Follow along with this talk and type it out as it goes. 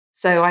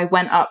So I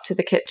went up to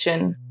the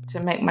kitchen to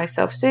make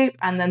myself soup,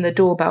 and then the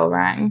doorbell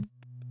rang.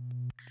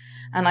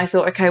 And I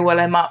thought, okay, well,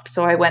 I'm up.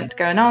 So I went to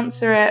go and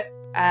answer it.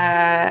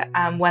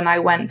 And when I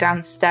went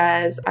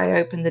downstairs, I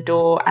opened the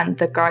door and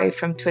the guy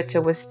from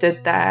Twitter was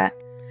stood there,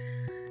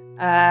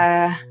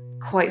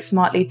 quite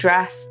smartly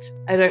dressed.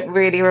 I don't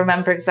really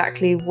remember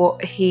exactly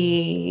what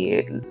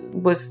he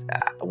was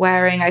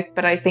wearing,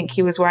 but I think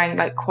he was wearing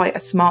like quite a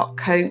smart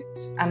coat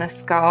and a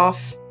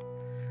scarf.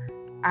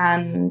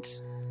 And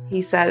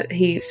he said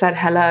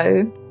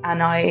hello,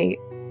 and I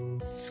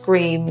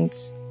screamed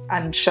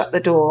and shut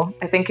the door.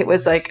 I think it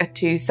was like a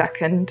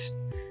 2-second.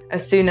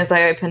 As soon as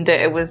I opened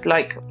it, it was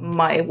like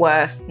my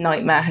worst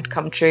nightmare had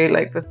come true,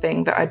 like the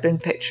thing that I'd been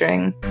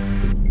picturing.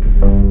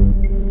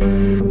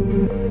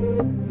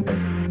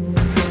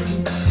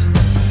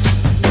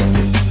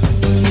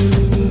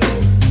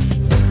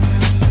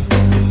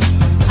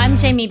 I'm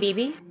Jaimie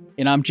Beebe.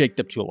 And I'm Jake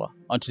Deptula.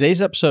 On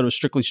today's episode of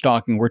Strictly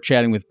Stalking, we're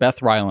chatting with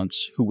Beth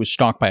Rylance, who was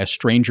stalked by a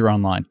stranger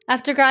online.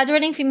 After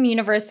graduating from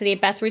university,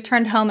 Beth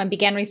returned home and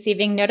began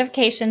receiving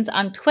notifications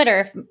on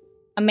Twitter from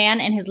a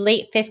man in his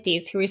late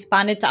 50s who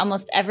responded to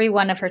almost every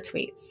one of her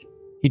tweets.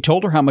 He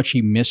told her how much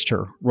he missed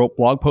her, wrote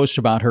blog posts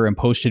about her, and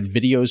posted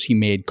videos he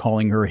made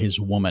calling her his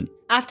woman.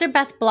 After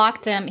Beth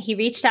blocked him, he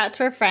reached out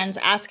to her friends,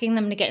 asking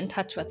them to get in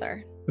touch with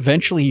her.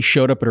 Eventually, he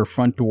showed up at her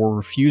front door,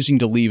 refusing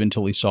to leave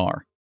until he saw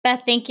her.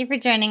 Beth, thank you for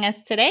joining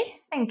us today.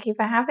 Thank you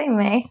for having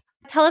me.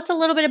 Tell us a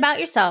little bit about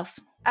yourself.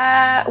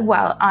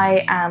 Well,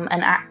 I am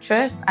an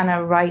actress and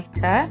a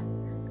writer.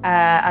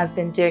 I've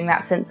been doing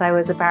that since I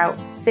was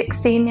about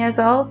 16 years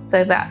old.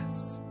 So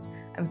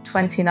I'm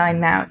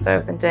 29 now, so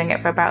I've been doing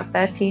it for about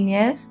 13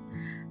 years.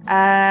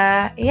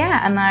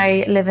 And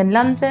I live in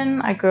London.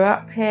 I grew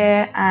up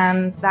here,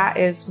 and that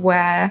is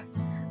where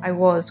I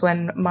was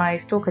when my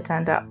stalker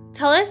turned up.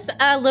 Tell us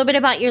a little bit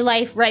about your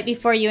life right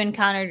before you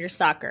encountered your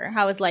stalker.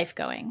 How was life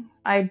going?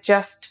 I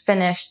just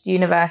finished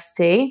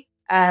university.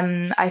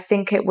 I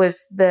think it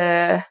was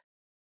the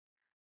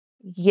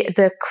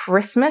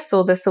Christmas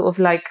or the sort of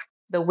like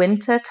the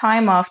winter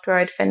time after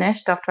I'd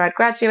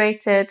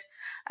graduated.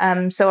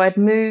 So I'd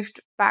moved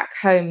back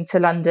home to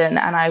London,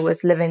 and I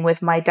was living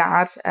with my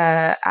dad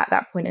at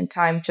that point in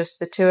time, just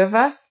the two of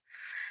us.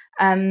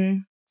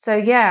 So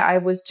yeah, I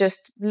was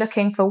just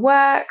looking for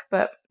work,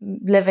 but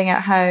living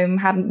at home,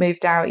 hadn't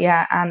moved out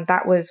yet. And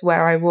that was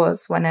where I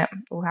was when it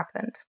all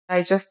happened.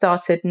 I just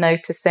started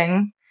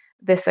noticing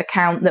this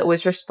account that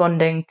was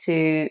responding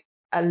to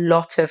a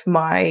lot of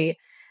my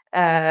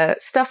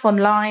stuff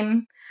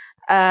online.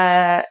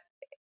 It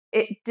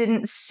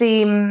didn't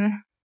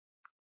seem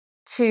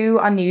too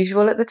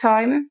unusual at the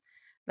time.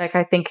 Like,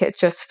 I think it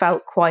just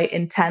felt quite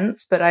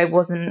intense, but I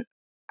wasn't,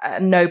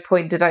 at no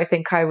point did I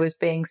think I was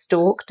being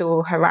stalked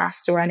or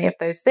harassed or any of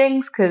those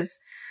things,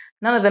 because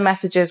none of the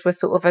messages were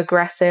sort of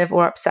aggressive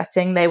or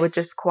upsetting. They were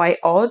just quite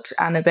odd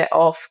and a bit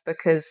off,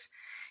 because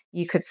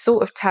you could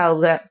sort of tell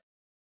that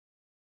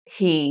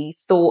he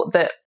thought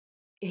that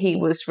he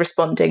was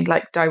responding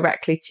like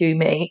directly to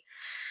me.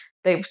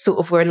 They sort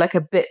of were like a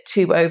bit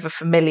too over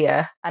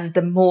familiar. And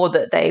the more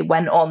that they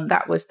went on,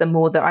 that was the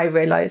more that I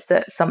realized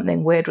that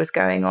something weird was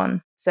going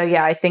on. So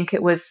yeah, I think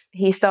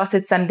he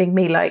started sending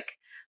me like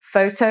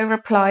photo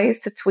replies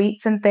to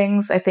tweets and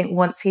things. I think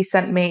once he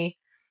sent me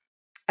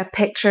a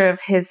picture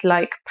of his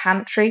like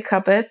pantry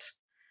cupboard,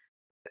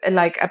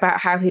 like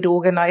about how he'd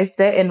organized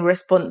it in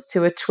response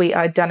to a tweet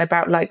I'd done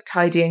about like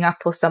tidying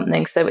up or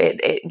something. So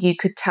you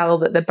could tell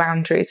that the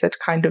boundaries had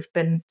kind of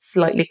been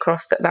slightly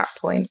crossed at that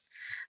point.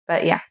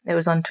 But yeah, it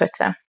was on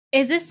Twitter.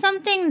 Is this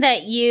something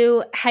that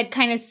you had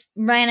kind of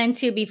ran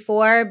into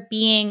before,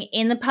 being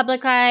in the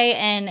public eye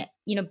and,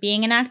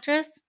 being an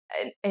actress?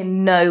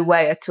 In no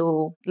way at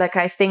all. Like,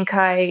 I think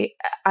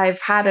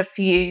I've had a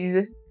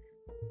few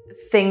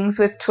things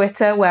with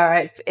Twitter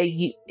where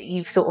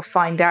you sort of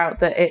find out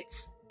that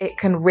it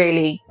can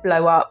really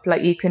blow up.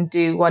 Like, you can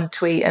do one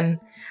tweet, and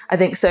I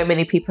think so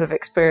many people have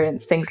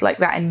experienced things like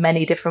that in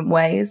many different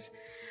ways.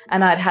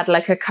 And I'd had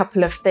like a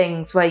couple of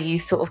things where you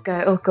sort of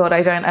go, oh God,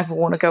 I don't ever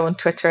want to go on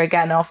Twitter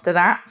again after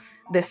that.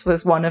 This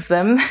was one of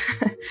them.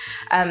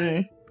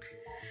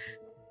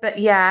 But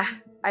yeah,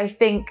 I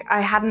think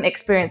I hadn't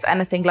experienced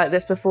anything like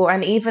this before.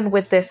 And even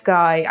with this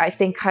guy, I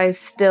think I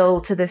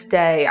still to this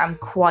day, I'm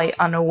quite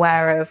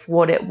unaware of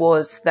what it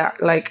was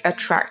that like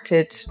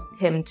attracted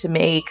him to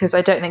me. Because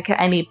I don't think at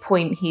any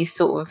point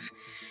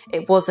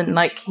it wasn't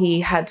like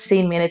he had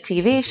seen me in a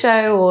TV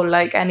show or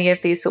like any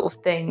of these sort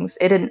of things.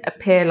 It didn't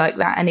appear like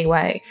that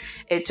anyway.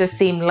 It just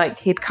seemed like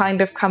he'd kind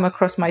of come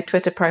across my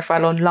Twitter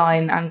profile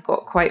online and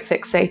got quite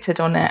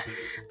fixated on it,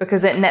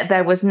 because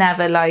there was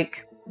never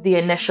like the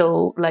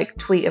initial like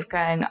tweet of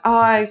going, oh,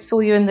 I saw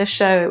you in this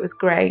show, it was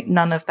great.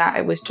 None of that.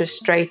 It was just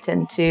straight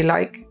into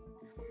like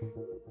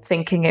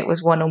thinking it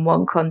was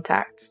one-on-one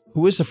contact.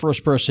 Who was the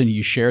first person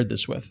you shared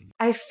this with?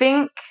 I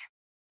think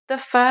the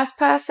first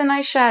person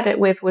I shared it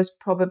with was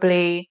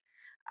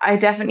I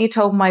definitely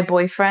told my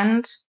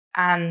boyfriend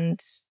and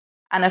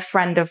a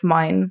friend of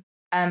mine.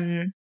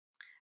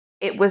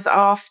 It was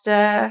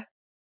after,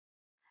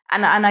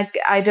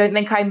 I don't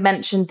think I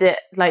mentioned it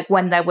like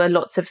when there were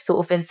lots of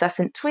sort of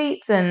incessant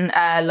tweets and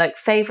like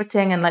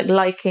favoriting and like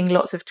liking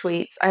lots of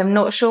tweets. I'm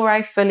not sure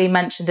I fully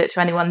mentioned it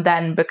to anyone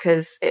then,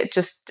 because it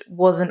just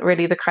wasn't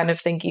really the kind of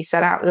thing you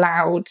said out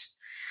loud.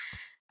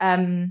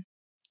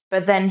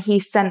 But then he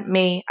sent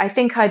me, I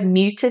think I'd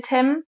muted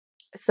him.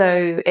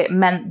 So it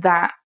meant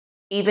that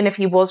even if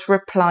he was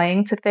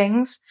replying to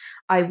things,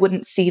 I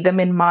wouldn't see them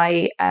in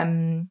my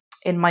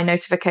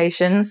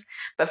notifications.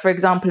 But for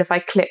example, if I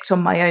clicked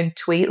on my own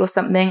tweet or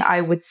something,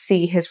 I would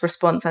see his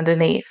response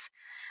underneath.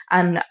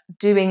 And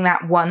doing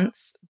that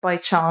once, by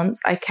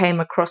chance, I came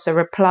across a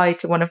reply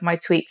to one of my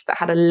tweets that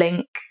had a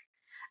link.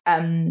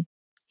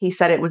 He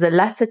said it was a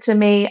letter to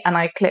me, and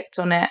I clicked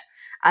on it,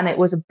 and it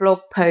was a blog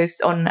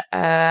post on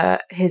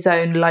his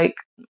own like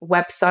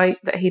website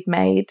that he'd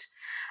made.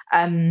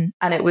 And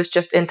it was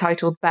just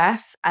entitled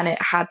Beth, and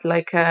it had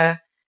like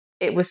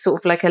it was sort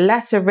of like a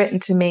letter written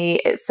to me.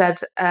 It said,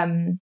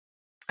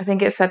 I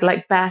think it said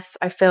like, Beth,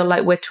 I feel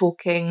like we're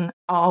talking,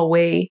 are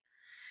we?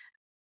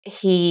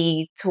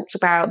 He talked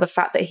about the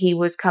fact that he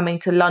was coming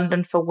to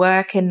London for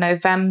work in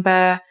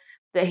November,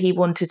 that he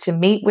wanted to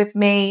meet with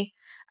me.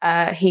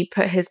 He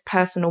put his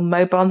personal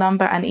mobile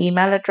number and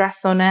email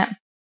address on it.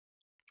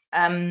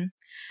 And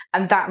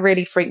that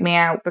really freaked me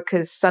out,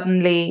 because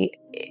suddenly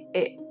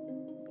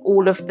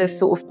all of the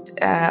sort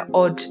of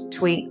odd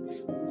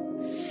tweets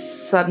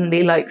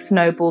suddenly like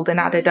snowballed and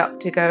added up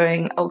to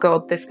going, oh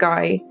God, this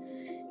guy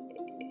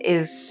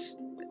is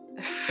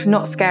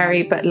not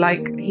scary, but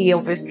like he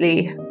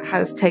obviously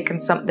has taken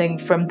something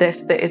from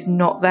this that is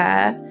not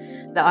there,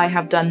 that I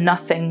have done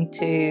nothing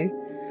to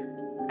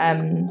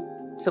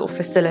sort of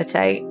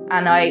facilitate.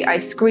 And I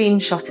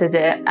screenshotted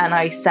it and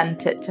I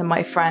sent it to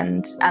my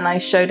friend, and I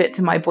showed it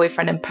to my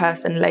boyfriend in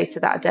person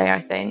later that day,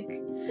 I think.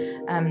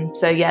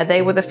 So yeah,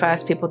 they were the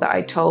first people that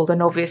I told,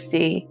 and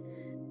obviously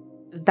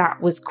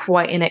that was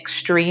quite an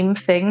extreme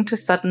thing to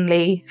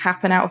suddenly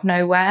happen out of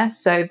nowhere.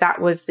 So that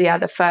was,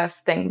 the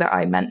first thing that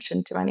I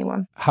mentioned to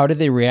anyone. How did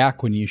they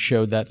react when you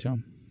showed that to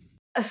them?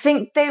 I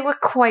think they were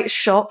quite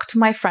shocked.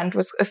 My friend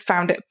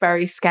found it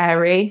very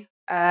scary.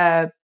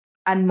 And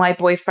my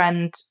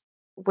boyfriend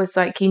was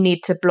like, you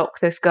need to block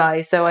this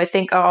guy. So I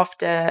think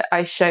after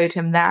I showed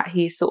him that,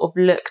 he sort of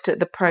looked at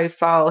the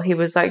profile. He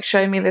was like,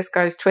 show me this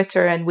guy's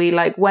Twitter. And we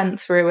like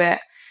went through it.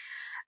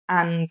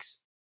 And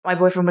my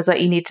boyfriend was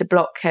like, you need to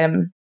block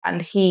him.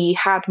 And he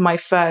had my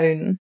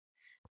phone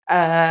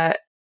and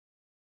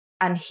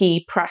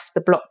he pressed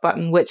the block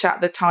button, which at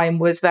the time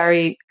was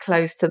very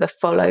close to the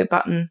follow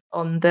button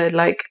on the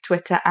like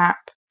Twitter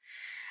app.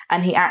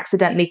 And he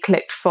accidentally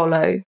clicked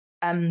follow.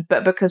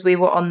 But because we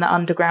were on the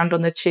underground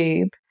on the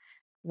tube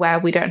where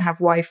we don't have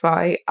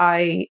Wi-Fi,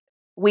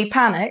 we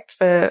panicked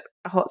for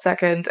a hot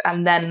second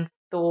and then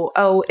thought,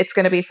 oh, it's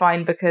going to be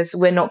fine because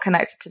we're not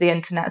connected to the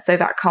internet, so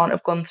that can't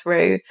have gone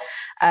through,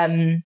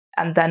 and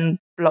then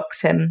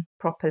blocked him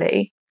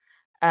properly.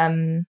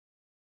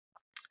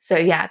 So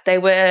yeah, they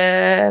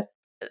were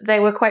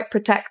quite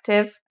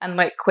protective and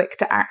like quick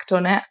to act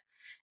on it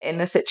in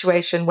a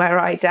situation where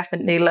I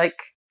definitely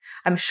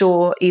I'm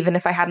sure even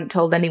if I hadn't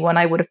told anyone,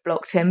 I would have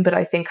blocked him, but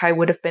I think I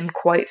would have been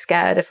quite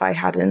scared if I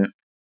hadn't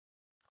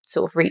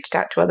sort of reached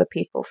out to other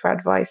people for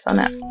advice on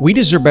it. We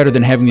deserve better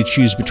than having to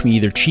choose between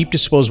either cheap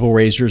disposable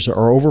razors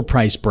or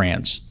overpriced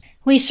brands.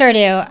 We sure do.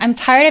 I'm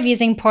tired of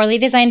using poorly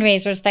designed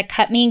razors that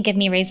cut me and give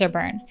me razor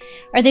burn.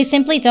 Or they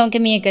simply don't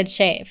give me a good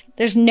shave.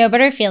 There's no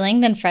better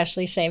feeling than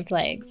freshly shaved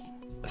legs.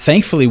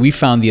 Thankfully, we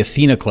found the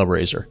Athena Club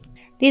razor.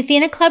 The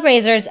Athena Club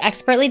razor is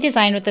expertly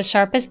designed with the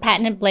sharpest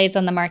patented blades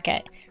on the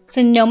market,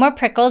 so no more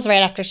prickles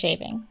right after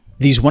shaving.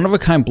 These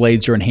one-of-a-kind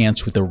blades are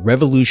enhanced with a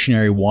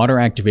revolutionary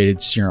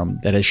water-activated serum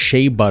that has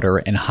shea butter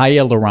and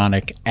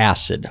hyaluronic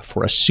acid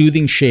for a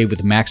soothing shave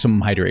with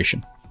maximum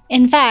hydration.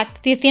 In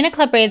fact, the Athena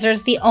Club razor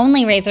is the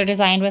only razor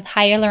designed with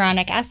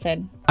hyaluronic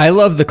acid. I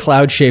love the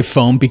Cloud Shave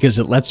Foam because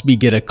it lets me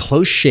get a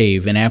close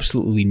shave and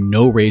absolutely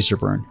no razor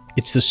burn.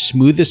 It's the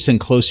smoothest and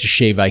closest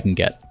shave I can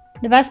get.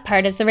 The best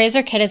part is the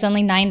razor kit is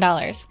only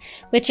 $9,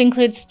 which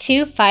includes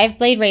 2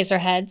 5-blade razor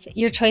heads,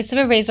 your choice of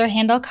a razor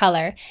handle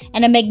color,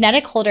 and a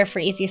magnetic holder for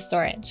easy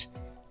storage.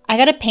 I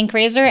got a pink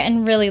razor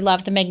and really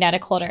love the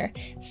magnetic holder.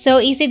 So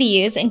easy to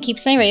use and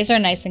keeps my razor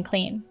nice and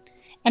clean.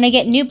 And I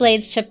get new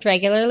blades shipped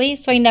regularly,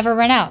 so I never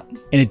run out.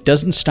 And it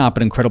doesn't stop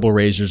at incredible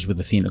razors with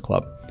Athena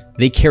Club.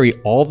 They carry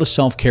all the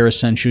self-care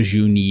essentials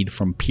you need,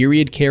 from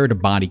period care to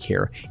body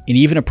care, and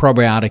even a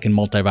probiotic and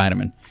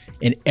multivitamin.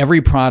 And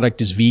every product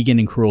is vegan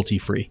and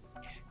cruelty-free.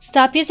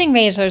 Stop using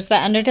razors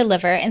that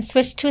underdeliver and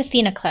switch to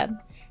Athena Club.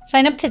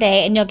 Sign up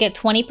today and you'll get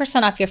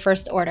 20% off your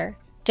first order.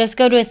 Just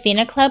go to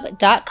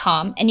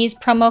athenaclub.com and use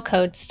promo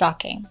code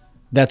STALKING.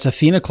 That's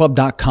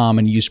athenaclub.com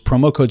and use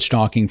promo code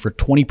STALKING for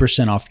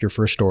 20% off your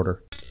first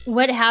order.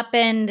 What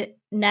happened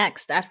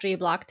next after you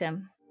blocked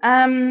him?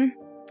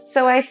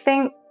 So I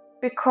think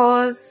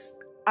because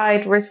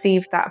I'd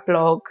received that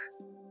blog,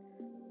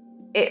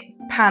 it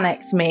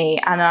panicked me,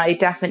 and I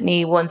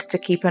definitely wanted to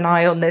keep an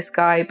eye on this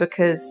guy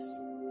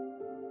because,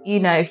 you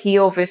know, he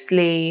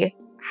obviously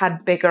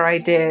had bigger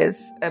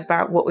ideas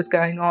about what was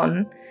going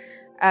on.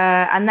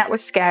 And that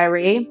was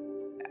scary.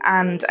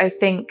 And I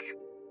think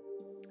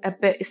a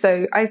bit,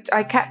 so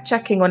I kept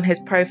checking on his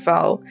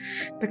profile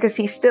because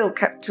he still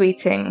kept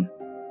tweeting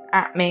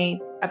at me,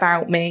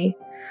 about me.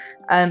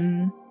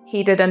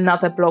 He did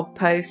another blog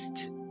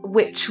post,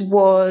 which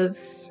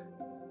was,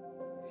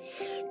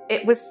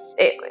 it was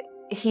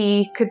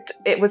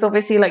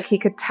obviously like he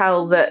could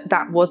tell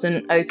that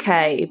wasn't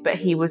okay, but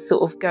he was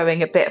sort of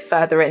going a bit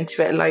further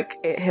into it, like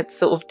it had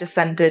sort of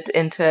descended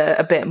into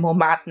a bit more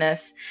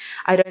madness.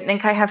 I don't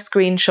think I have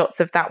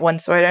screenshots of that one,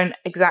 so I don't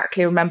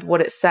exactly remember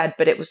what it said,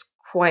 but it was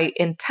quite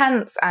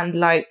intense and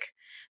like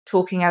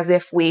talking as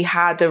if we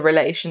had a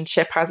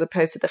relationship, as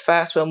opposed to the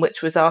first one,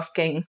 which was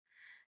asking,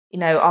 you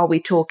know, are we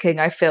talking?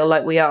 I feel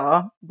like we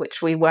are,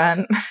 which we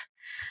weren't.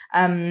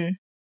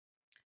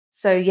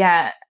 So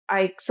yeah,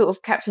 I sort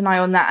of kept an eye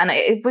on that, and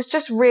it was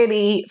just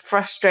really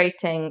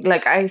frustrating.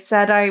 Like I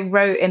said, I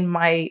wrote in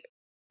my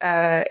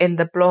in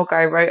the blog,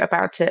 I wrote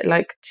about it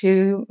like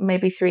 2,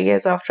 maybe 3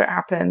 years after it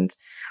happened.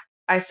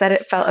 I said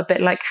it felt a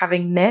bit like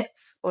having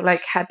nits or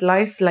like head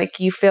lice. Like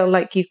you feel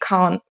like you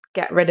can't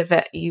get rid of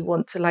it. You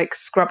want to like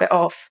scrub it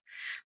off,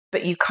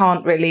 but you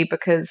can't really,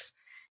 because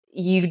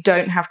you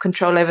don't have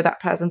control over that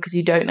person because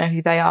you don't know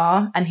who they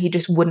are, and he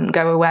just wouldn't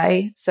go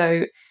away.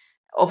 So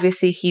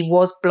obviously he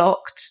was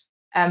blocked.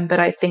 But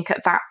I think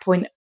at that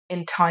point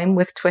in time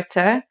with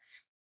Twitter,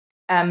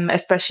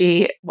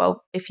 especially,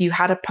 well, if you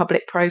had a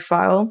public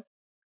profile,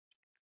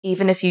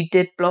 even if you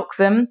did block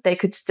them, they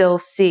could still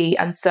see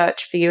and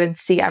search for you and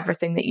see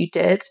everything that you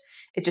did.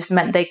 It just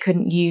meant they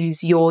couldn't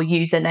use your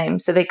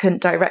username. So they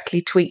couldn't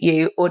directly tweet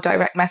you or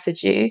direct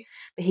message you,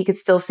 but he could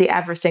still see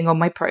everything on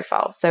my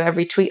profile. So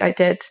every tweet I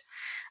did,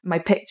 my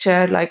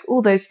picture, like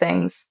all those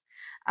things.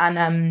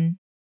 And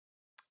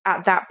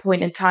at that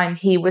point in time,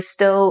 he was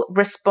still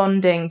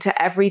responding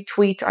to every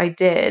tweet I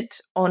did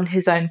on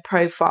his own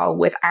profile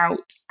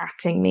without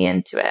atting me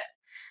into it.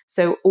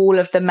 So all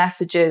of the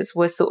messages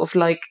were sort of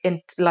like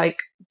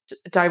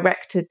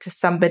directed to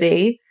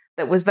somebody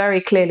that was very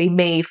clearly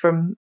me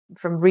from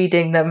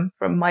reading them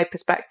from my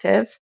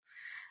perspective.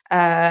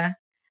 And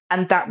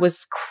that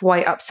was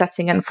quite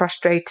upsetting and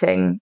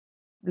frustrating,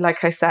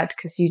 like I said,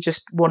 because you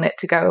just want it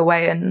to go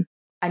away, and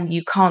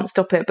you can't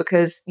stop it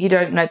because you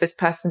don't know this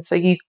person. So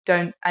you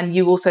don't, and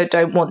you also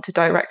don't want to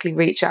directly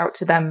reach out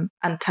to them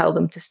and tell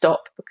them to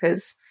stop,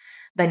 because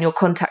then you're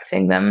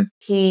contacting them.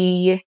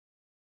 He,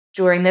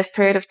 during this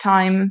period of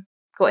time,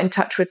 got in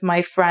touch with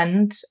my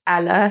friend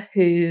Ella,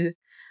 who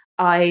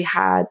I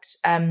had,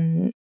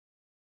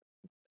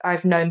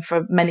 I've known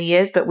for many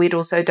years, but we'd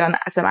also done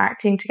some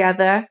acting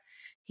together.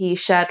 He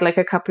shared like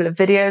a couple of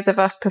videos of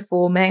us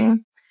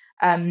performing,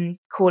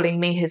 calling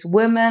me his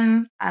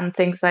woman and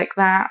things like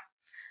that.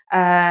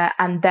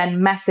 And then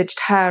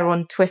messaged her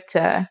on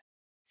Twitter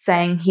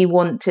saying he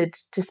wanted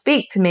to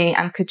speak to me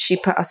and could she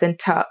put us in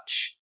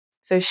touch.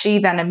 So she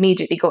then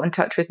immediately got in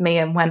touch with me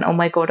and went, oh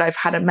my God, I've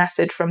had a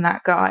message from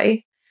that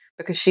guy,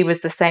 because she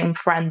was the same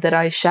friend that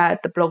I shared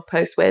the blog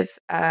post with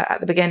at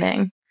the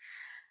beginning.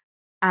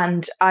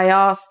 And I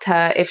asked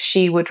her if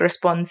she would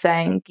respond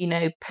saying, you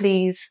know,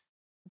 please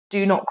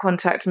do not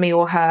contact me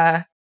or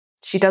her.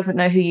 She doesn't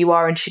know who you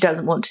are and she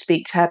doesn't want to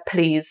speak to her.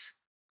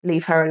 Please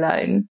leave her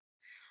alone.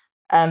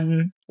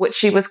 Which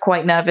she was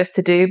quite nervous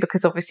to do,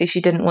 because obviously she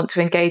didn't want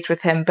to engage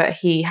with him, but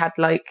he had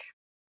like,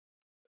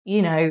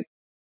 you know,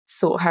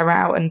 sought her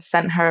out and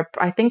sent her,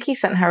 I think he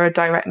sent her a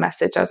direct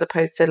message as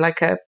opposed to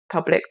like a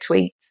public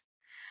tweet.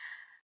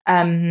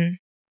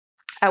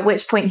 At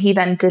which point he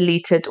then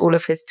deleted all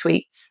of his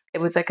tweets. It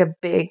was like a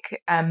big,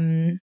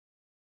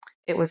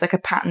 it was like a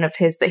pattern of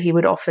his that he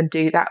would often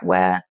do that,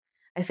 where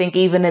I think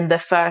even in the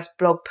first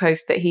blog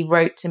post that he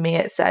wrote to me,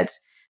 it said,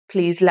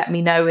 please let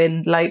me know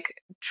in like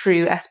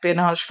true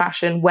espionage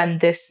fashion when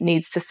this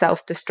needs to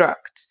self-destruct,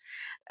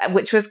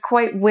 which was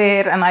quite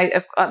weird. And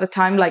I, at the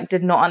time, like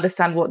did not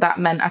understand what that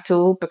meant at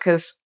all,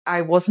 because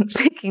I wasn't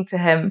speaking to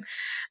him.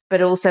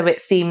 But also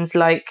it seems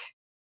like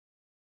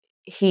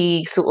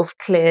he sort of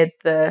cleared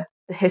the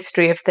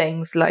history of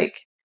things.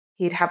 Like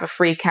he'd have a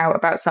freak out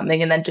about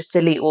something and then just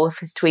delete all of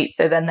his tweets.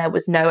 So then there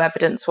was no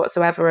evidence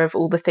whatsoever of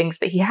all the things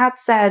that he had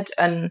said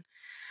and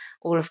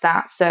all of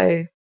that.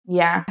 So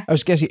yeah. I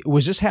was guessing,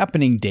 was this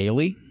happening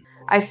daily?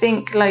 I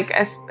think like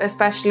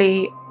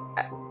especially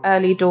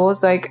early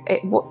doors, like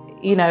it,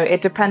 you know,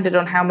 it depended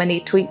on how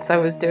many tweets I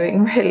was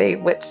doing, really,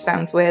 which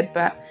sounds weird,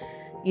 but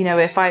you know,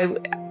 if I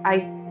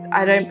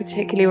don't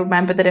particularly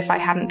remember that if I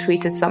hadn't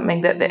tweeted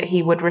something that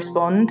he would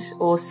respond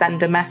or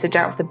send a message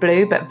out of the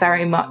blue, but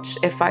very much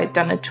if I'd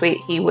done a tweet,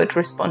 he would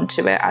respond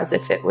to it as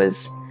if it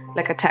was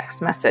like a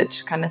text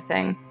message kind of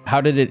thing. How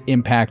did it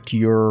impact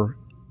your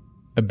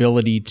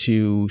ability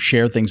to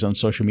share things on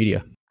social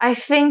media? I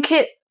think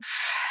it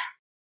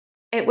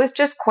was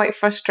just quite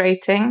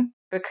frustrating,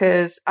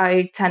 because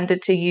I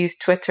tended to use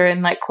Twitter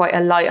in like quite a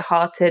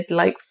lighthearted,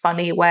 like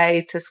funny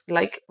way to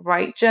like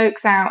write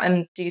jokes out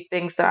and do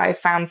things that I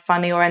found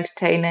funny or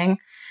entertaining.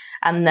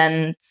 And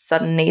then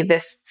suddenly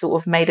this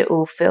sort of made it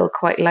all feel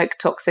quite like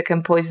toxic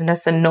and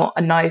poisonous and not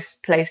a nice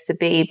place to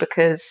be,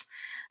 because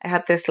I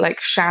had this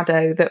like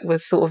shadow that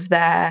was sort of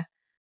there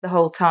the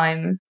whole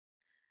time.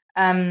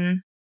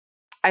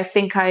 I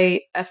think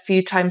a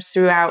few times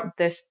throughout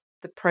the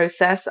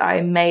process,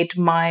 I made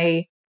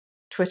my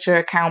Twitter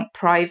account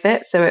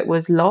private, so it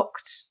was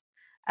locked,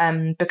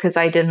 because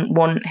I didn't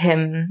want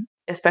him,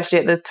 especially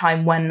at the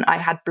time when I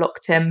had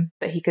blocked him,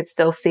 but he could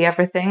still see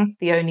everything.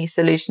 The only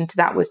solution to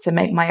that was to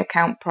make my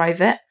account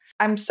private.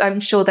 I'm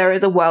sure there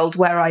is a world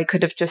where I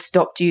could have just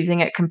stopped using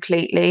it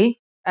completely,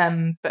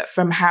 but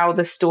from how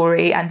the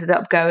story ended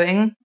up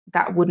going,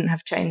 that wouldn't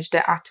have changed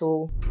it at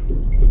all.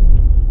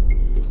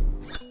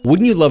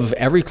 Wouldn't you love if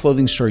every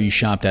clothing store you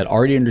shopped at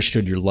already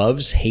understood your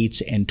loves,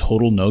 hates, and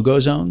total no-go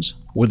zones?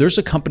 Well, there's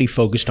a company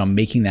focused on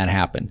making that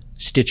happen,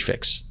 Stitch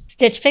Fix.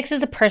 Stitch Fix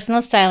is a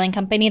personal styling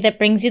company that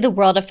brings you the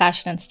world of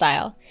fashion and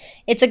style.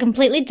 It's a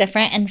completely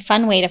different and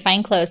fun way to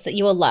find clothes that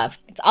you will love.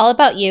 It's all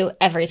about you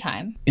every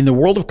time. In the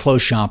world of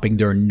clothes shopping,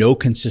 there are no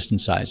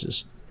consistent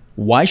sizes.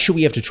 Why should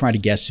we have to try to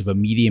guess if a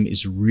medium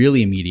is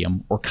really a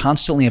medium, or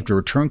constantly have to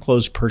return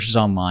clothes purchased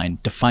online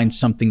to find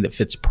something that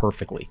fits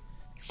perfectly?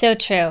 So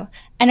true.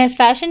 And as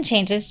fashion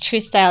changes,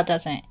 true style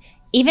doesn't.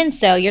 Even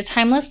so, your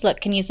timeless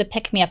look can use a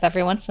pick-me-up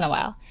every once in a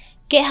while.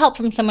 Get help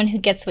from someone who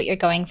gets what you're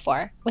going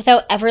for,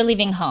 without ever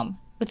leaving home,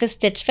 with a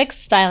Stitch Fix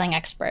styling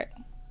expert.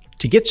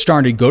 To get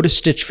started, go to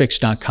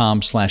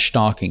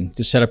stitchfix.com/stalking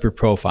to set up your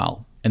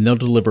profile, and they'll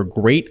deliver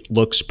great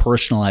looks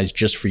personalized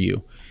just for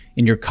you,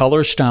 in your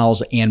color,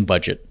 styles, and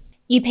budget.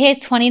 You pay a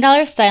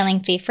 $20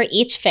 styling fee for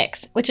each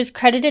fix, which is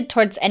credited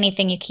towards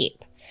anything you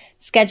keep.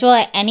 Schedule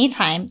at any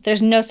time,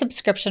 there's no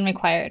subscription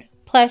required.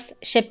 Plus,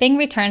 shipping,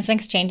 returns, and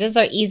exchanges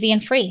are easy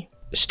and free.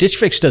 Stitch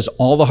Fix does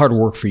all the hard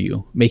work for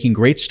you, making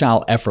great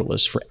style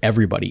effortless for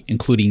everybody,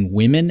 including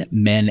women,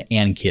 men,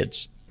 and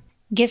kids.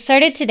 Get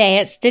started today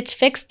at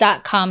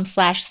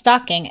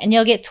stitchfix.com/stalking and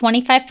you'll get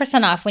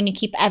 25% off when you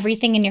keep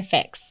everything in your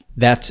fix.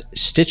 That's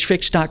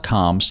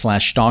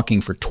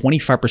stitchfix.com/stalking for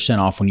 25%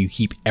 off when you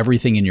keep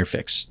everything in your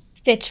fix.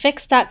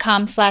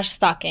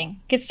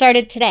 stitchfix.com/stalking. Get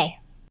started today.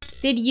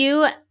 Did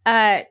you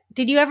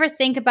ever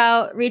think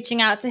about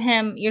reaching out to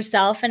him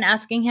yourself and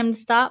asking him to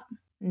stop?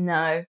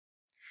 No.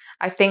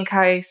 I think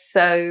I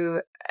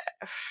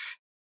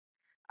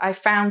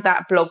found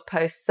that blog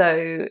post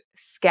so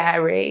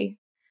scary.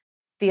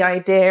 The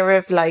idea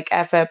of like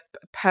ever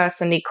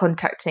personally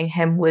contacting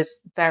him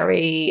was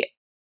very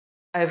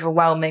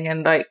overwhelming,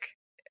 and like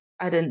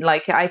I didn't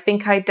like it. I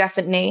think I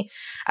definitely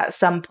at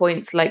some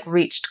points like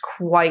reached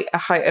quite a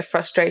height of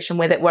frustration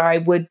with it, where I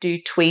would do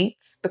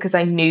tweets because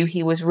I knew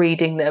he was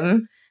reading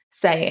them,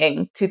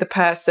 saying to the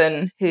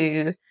person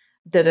who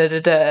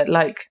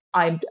like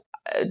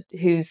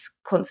who's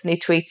constantly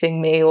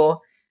tweeting me, or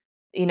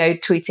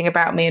tweeting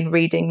about me and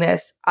reading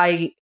this,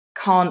 I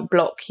can't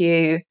block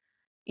you.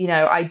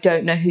 I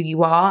don't know who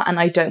you are, and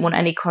I don't want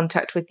any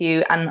contact with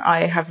you, and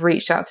I have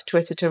reached out to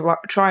Twitter to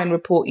try and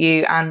report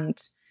you and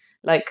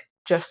like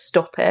just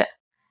stop it.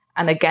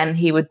 And again,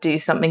 he would do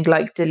something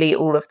like delete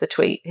all of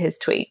his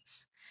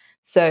tweets.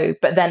 So,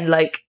 but then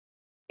like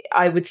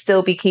I would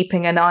still be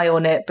keeping an eye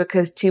on it,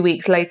 because 2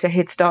 weeks later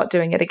he'd start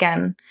doing it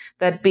again.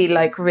 There'd be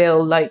like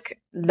real like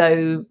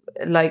low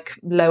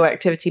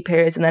activity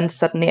periods, and then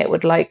suddenly it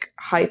would like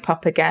hype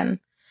up again.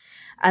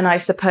 And I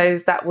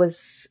suppose that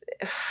was,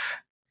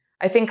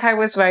 I think I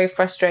was very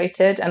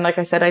frustrated, and like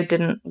I said, I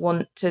didn't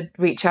want to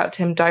reach out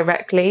to him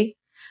directly,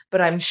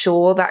 but I'm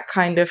sure that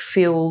kind of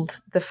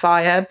fueled the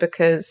fire,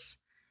 because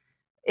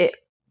it,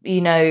 he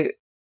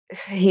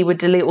would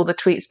delete all the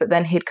tweets, but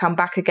then he'd come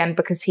back again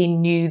because he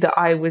knew that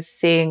I was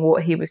seeing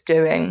what he was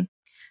doing.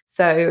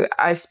 So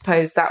I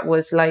suppose that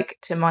was like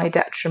to my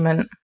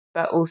detriment,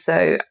 but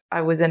also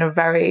I was in a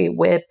very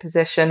weird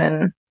position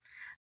and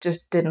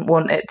just didn't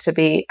want it to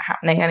be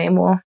happening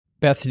anymore.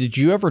 Beth, did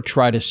you ever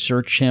try to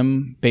search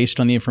him based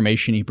on the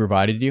information he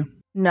provided you?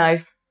 No,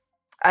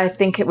 I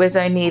think it was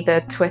only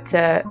the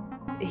Twitter.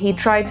 He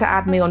tried to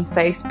add me on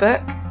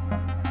Facebook,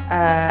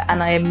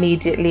 and I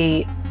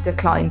immediately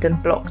declined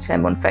and blocked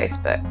him on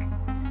Facebook.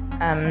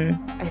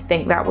 I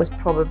think that was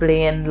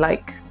probably in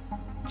like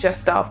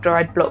just after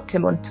I'd blocked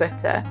him on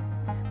Twitter.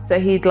 So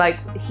he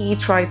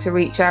tried to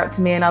reach out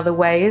to me in other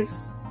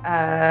ways,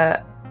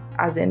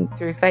 as in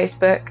through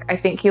Facebook. I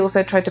think he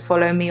also tried to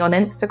follow me on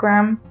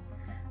Instagram,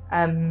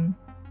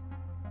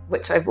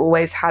 which I've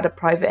always had a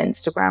private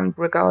Instagram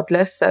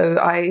regardless. So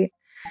I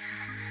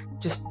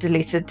just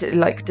deleted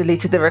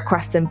the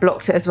request and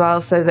blocked it as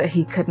well, so that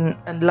he couldn't.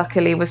 And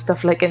luckily with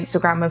stuff like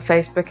Instagram and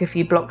Facebook, if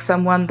you block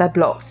someone, they're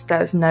blocked.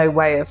 There's no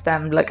way of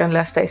them, like,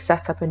 unless they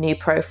set up a new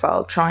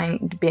profile,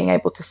 being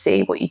able to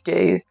see what you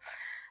do.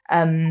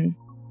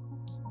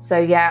 So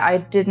yeah, I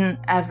didn't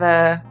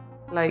ever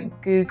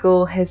like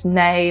Google his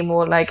name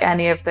or like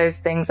any of those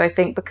things. I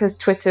think because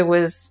Twitter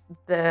was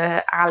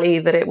the alley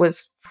that it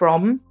was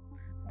from,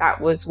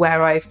 that was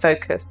where I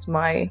focused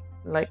my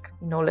like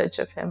knowledge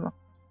of him.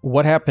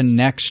 What happened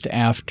next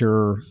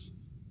after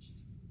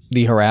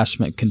the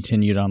harassment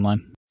continued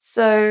online?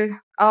 So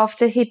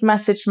after he'd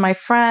messaged my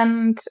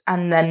friend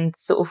and then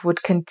sort of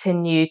would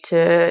continue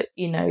to,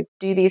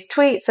 do these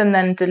tweets and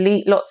then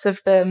delete lots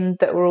of them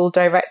that were all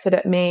directed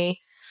at me,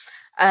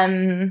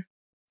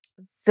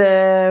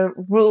 the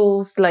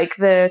rules, like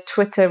the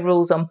Twitter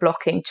rules on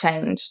blocking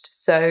changed.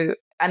 So,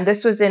 and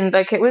this was in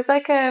it was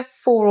like a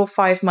 4 or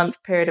 5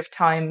 month period of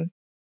time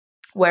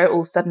where it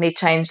all suddenly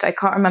changed. I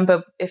can't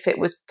remember if it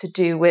was to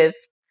do with,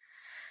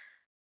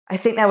 I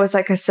think there was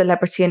like a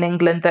celebrity in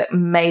England that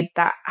made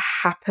that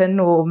happen,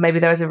 or maybe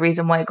there was a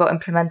reason why it got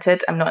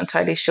implemented. I'm not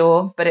entirely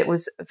sure, but it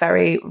was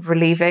very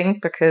relieving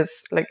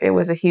because it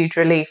was a huge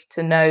relief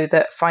to know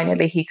that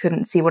finally he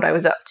couldn't see what I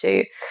was up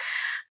to.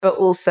 But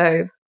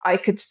also I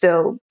could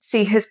still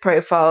see his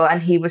profile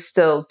and he was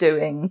still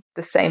doing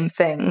the same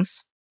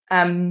things.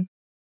 And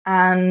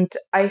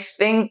I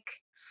think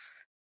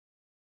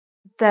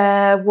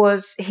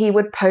he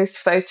would post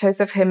photos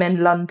of him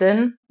in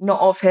London, not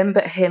of him,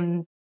 but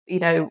him,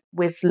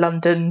 with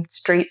London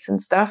streets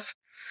and stuff,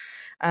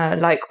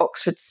 like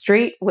Oxford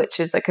Street,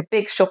 which is like a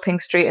big shopping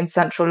street in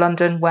central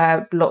London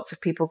where lots of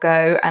people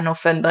go. And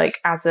often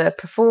as a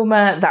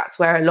performer, that's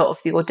where a lot of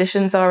the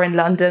auditions are in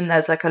London.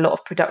 There's a lot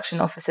of production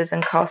offices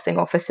and casting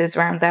offices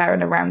around there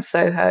and around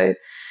Soho.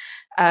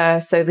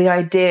 So the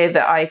idea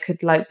that I could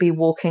be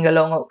walking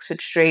along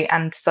Oxford Street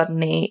and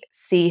suddenly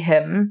see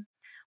him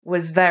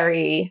was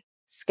very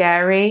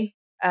scary.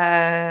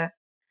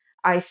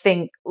 I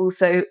think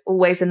also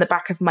always in the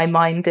back of my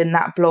mind, in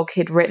that blog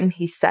he'd written,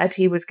 he said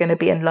he was going to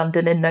be in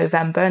London in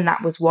November, and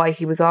that was why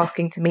he was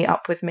asking to meet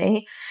up with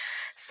me.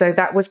 So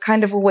that was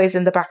kind of always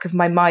in the back of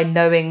my mind,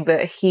 knowing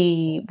that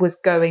he was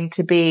going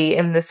to be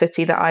in the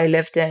city that I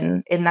lived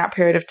in that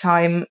period of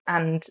time,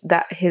 and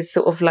that his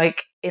sort of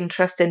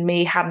interest in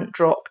me hadn't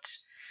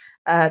dropped,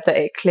 that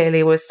it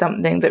clearly was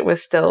something that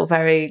was still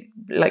very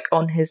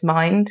on his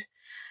mind.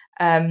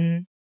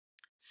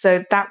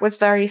 So that was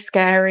very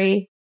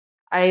scary.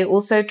 I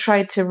also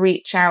tried to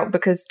reach out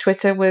because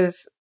Twitter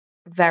was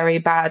very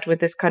bad with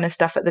this kind of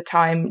stuff at the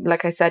time.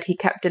 Like I said, he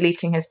kept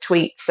deleting his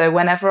tweets. So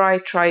whenever I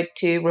tried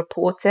to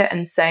report it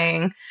and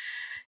saying,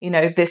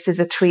 this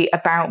is a tweet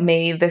about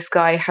me, this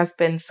guy has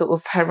been sort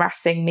of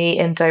harassing me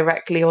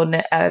indirectly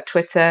on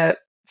Twitter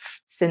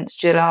since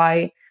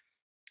July,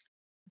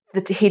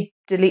 he'd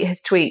delete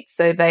his tweets.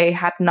 So they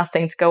had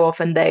nothing to go off,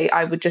 and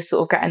I would just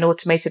sort of get an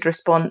automated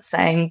response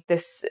saying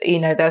this,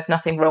 there's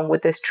nothing wrong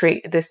with this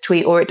tweet,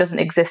 or it doesn't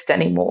exist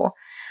anymore.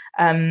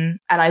 And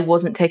I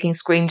wasn't taking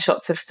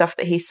screenshots of stuff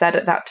that he said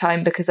at that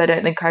time because I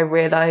don't think I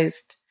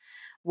realized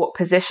what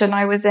position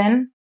I was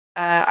in.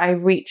 I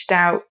reached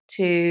out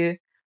to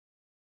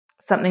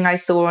something I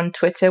saw on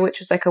Twitter, which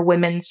was a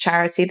women's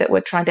charity that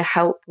were trying to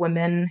help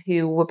women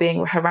who were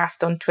being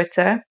harassed on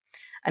Twitter.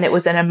 And it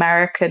was an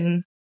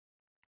American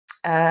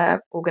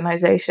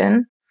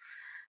organization,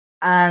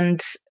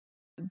 and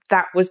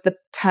that was the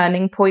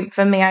turning point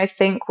for me. I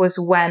think was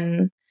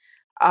when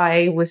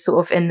I was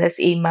sort of in this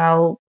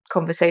email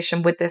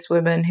conversation with this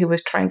woman who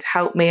was trying to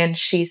help me, and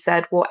she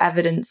said, "What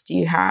evidence do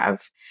you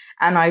have?"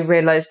 And I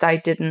realized I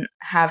didn't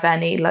have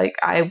any.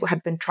 I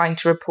had been trying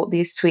to report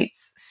these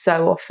tweets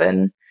so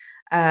often,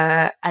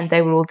 and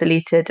they were all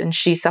deleted, and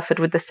she suffered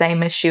with the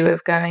same issue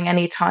of going,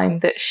 anytime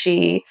that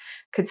she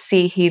could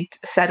see he'd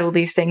said all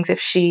these things, if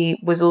she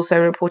was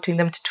also reporting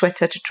them to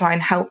Twitter to try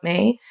and help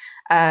me,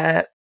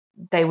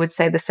 they would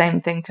say the same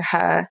thing to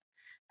her.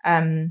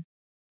 And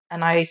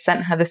I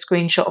sent her the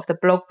screenshot of the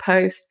blog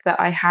post that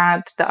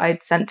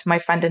I'd sent to my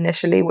friend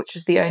initially, which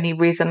was the only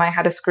reason I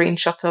had a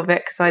screenshot of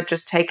it, because I'd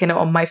just taken it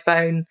on my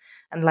phone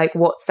and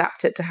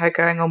WhatsApped it to her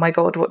going, oh my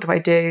God, what do I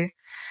do?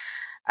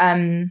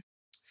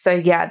 So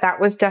yeah, that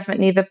was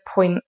definitely the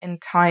point in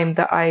time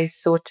that I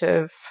sort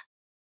of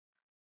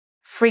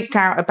freaked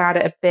out about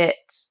it a bit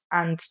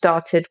and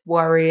started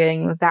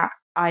worrying that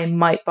I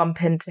might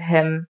bump into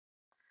him.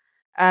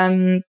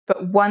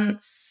 But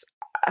once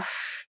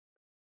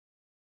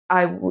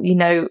I,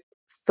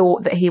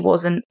 thought that he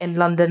wasn't in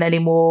London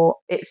anymore,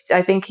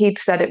 I think he'd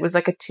said it was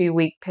a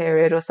 2-week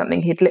period or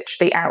something. He'd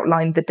literally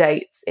outlined the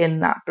dates in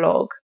that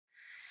blog.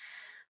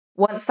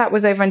 Once that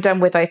was over and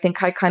done with, I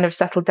think I kind of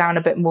settled down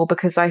a bit more,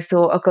 because I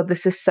thought, oh God,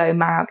 this is so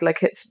mad.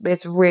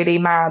 It's really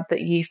mad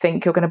that you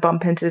think you're going to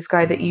bump into this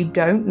guy that you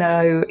don't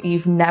know,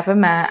 you've never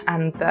met,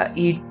 and that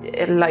you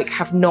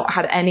have not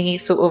had any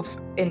sort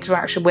of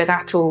interaction with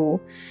at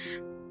all.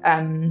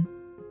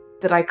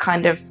 That I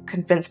kind of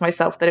convinced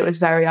myself that it was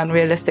very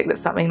unrealistic that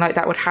something like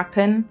that would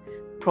happen,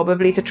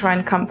 probably to try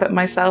and comfort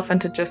myself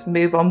and to just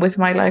move on with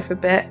my life a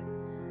bit.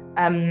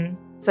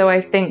 So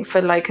I think for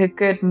a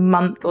good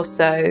month or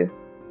so,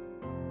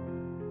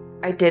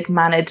 I did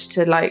manage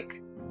to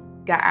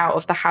get out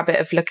of the habit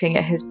of looking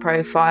at his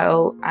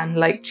profile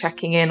and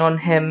checking in on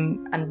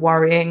him and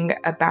worrying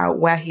about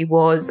where he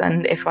was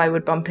and if I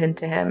would bump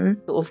into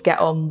him, sort of get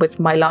on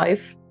with my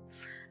life.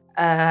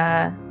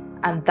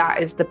 And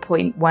that is the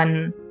point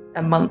when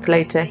a month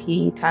later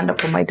he turned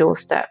up on my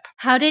doorstep.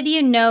 How did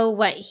you know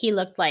what he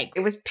looked like?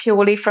 It was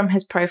purely from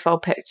his profile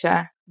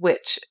picture.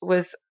 which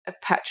was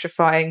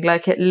petrifying.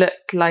 Like, it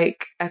looked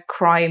like a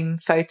crime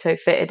photo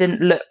fit. It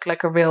didn't look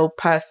like a real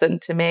person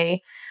to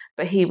me,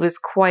 but he was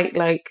quite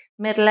like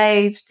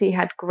middle-aged. He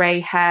had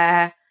grey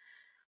hair.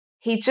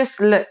 He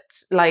just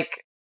looked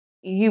like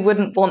you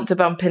wouldn't want to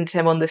bump into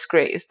him on the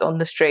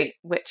street,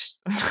 which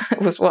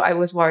was what I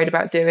was worried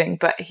about doing.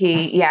 But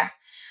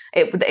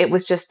it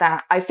was just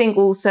that. I think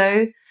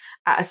also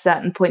at a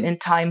certain point in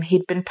time,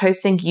 he'd been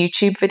posting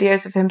YouTube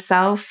videos of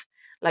himself,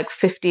 like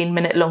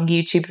 15-minute long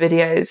YouTube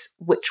videos,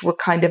 which were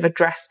kind of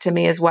addressed to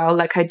me as well.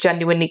 Like, I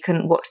genuinely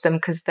couldn't watch them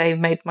because they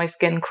made my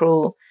skin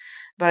crawl.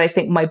 But I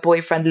think my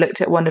boyfriend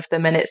looked at one of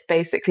them, and it's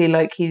basically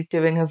like he's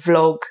doing a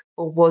vlog,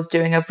 or was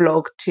doing a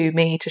vlog to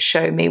me to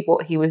show me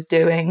what he was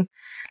doing,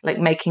 like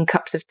making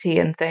cups of tea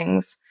and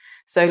things.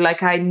 So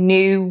like, I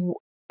knew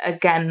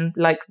again,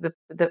 like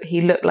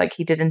he looked like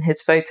he did in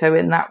his photo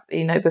in that,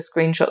 the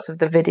screenshots of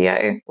the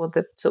video, or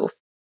the sort of,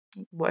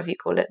 whatever you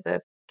call it,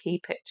 the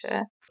key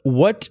picture.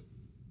 What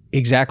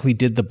exactly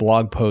did the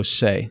blog post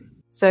say?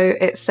 So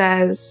it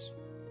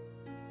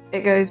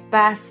goes,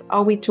 Beth,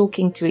 are we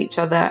talking to each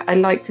other? I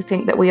like to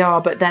think that we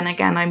are, but then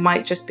again, I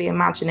might just be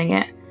imagining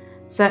it.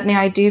 Certainly,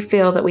 I do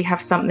feel that we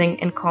have something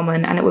in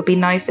common, and it would be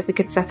nice if we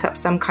could set up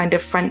some kind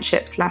of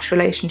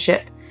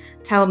friendship/relationship.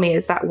 Tell me,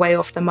 is that way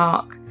off the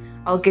mark?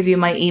 I'll give you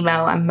my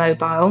email and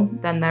mobile,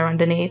 then they're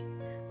underneath.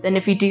 Then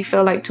if you do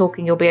feel like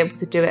talking, you'll be able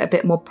to do it a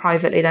bit more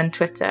privately than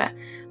Twitter.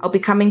 I'll be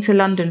coming to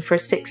London for a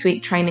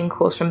 6-week training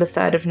course from the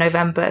 3rd of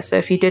November, so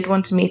if you did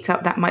want to meet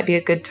up, that might be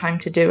a good time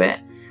to do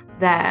it.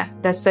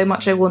 There's so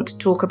much I want to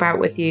talk about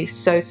with you,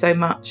 so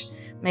much.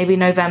 Maybe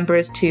November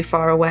is too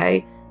far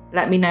away.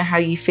 Let me know how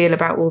you feel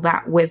about all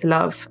that, with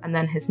love, and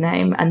then his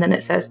name. And then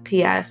it says,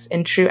 P.S.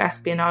 in true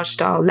espionage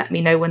style, let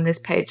me know when this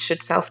page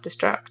should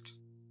self-destruct.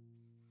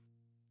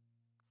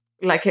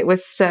 Like, it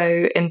was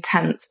so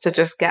intense to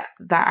just get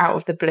that out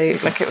of the blue.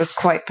 Like, it was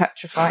quite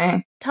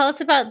petrifying. Tell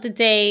us about the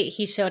day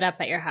he showed up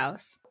at your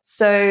house.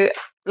 So,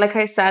 like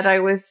I said, I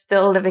was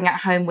still living at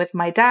home with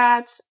my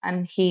dad,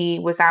 and he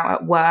was out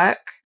at work.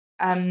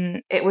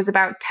 It was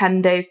about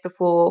 10 days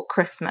before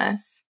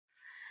Christmas,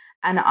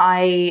 and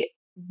I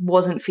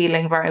wasn't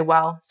feeling very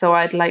well. So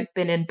I'd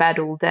been in bed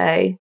all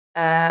day,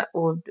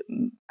 or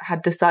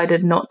had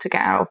decided not to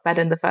get out of bed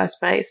in the first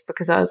place,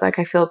 because I was like,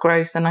 I feel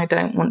gross and I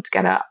don't want to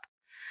get up.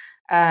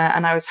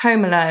 And I was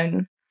home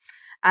alone.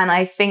 And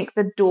I think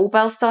the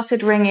doorbell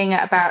started ringing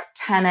at about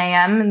 10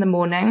 a.m. in the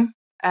morning.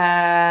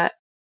 And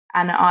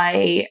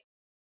I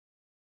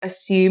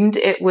assumed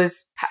it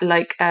was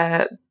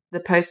the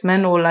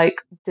postman, or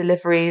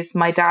deliveries.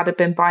 My dad had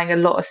been buying a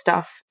lot of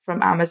stuff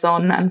from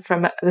Amazon and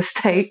from the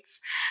States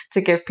to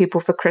give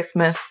people for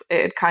Christmas.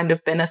 It had kind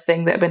of been a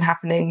thing that had been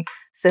happening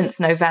since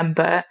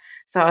November.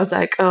 So I was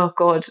like, oh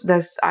God,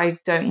 I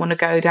don't want to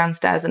go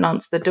downstairs and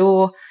answer the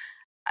door.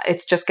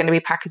 It's just going to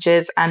be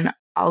packages, and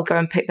I'll go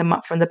and pick them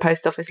up from the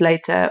post office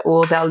later,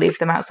 or they'll leave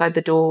them outside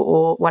the door,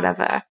 or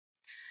whatever.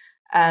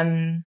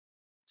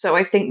 So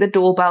I think the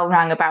doorbell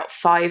rang about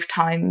 5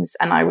 times,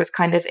 and I was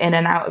kind of in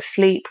and out of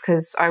sleep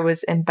because I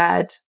was in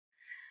bed.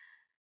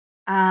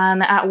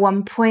 And at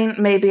one point,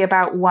 maybe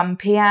about 1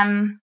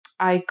 p.m,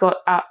 I got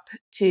up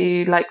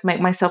to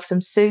make myself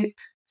some soup.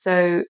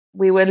 So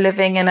we were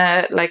living in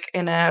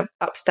a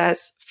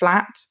upstairs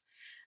flat,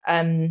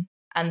 and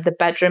the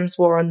bedrooms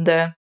were on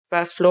the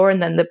first floor,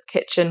 and then the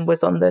kitchen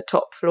was on the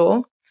top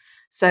floor.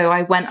 So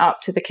I went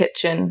up to the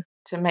kitchen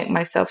to make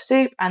myself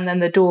soup, and then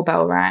the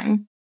doorbell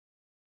rang.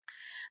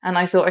 And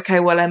I thought,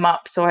 okay, well, I'm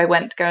up. So I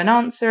went to go and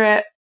answer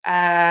it.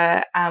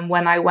 And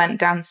when I went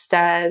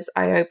downstairs,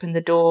 I opened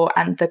the door,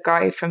 and the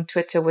guy from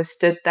Twitter was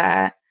stood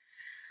there,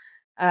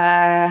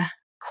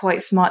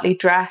 quite smartly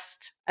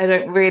dressed. I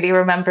don't really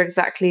remember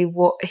exactly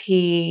what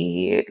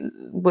he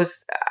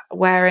was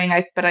wearing,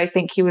 but I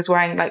think he was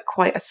wearing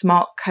quite a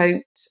smart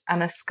coat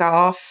and a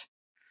scarf.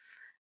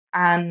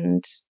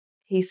 And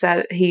he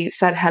said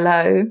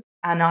hello,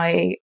 and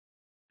I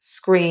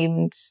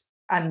screamed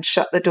and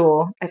shut the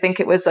door. I think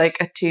it was a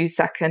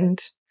 2-second.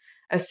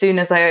 As soon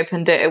as I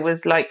opened it, it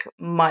was like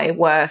my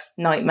worst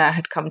nightmare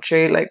had come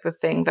true, the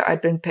thing that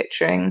I'd been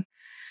picturing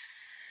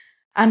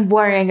and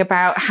worrying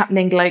about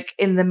happening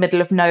in the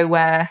middle of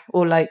nowhere,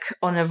 or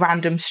on a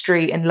random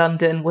street in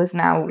London, was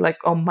now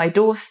on my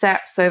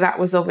doorstep. So that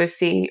was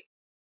obviously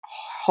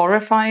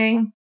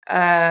horrifying.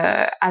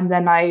 And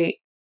then I,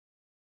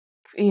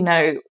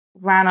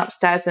 ran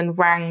upstairs and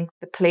rang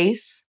the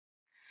police,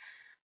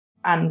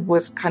 and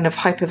was kind of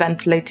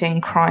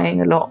hyperventilating, crying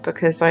a lot,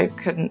 because I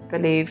couldn't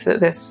believe that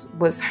this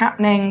was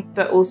happening.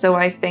 But also,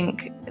 I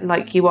think,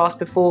 like you asked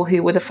before,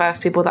 who were the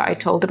first people that I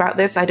told about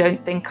this? I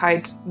don't think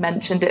I'd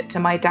mentioned it to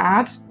my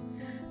dad,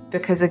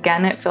 because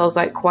again, it feels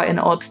like quite an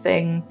odd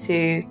thing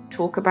to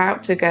talk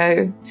about, to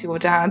go to your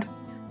dad.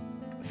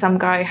 Some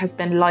guy has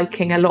been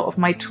liking a lot of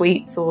my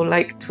tweets, or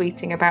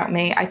tweeting about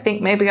me. I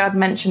think maybe I'd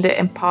mentioned it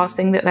in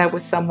passing, that there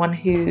was someone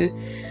who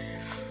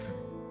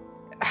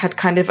had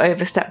kind of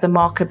overstepped the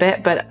mark a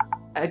bit, but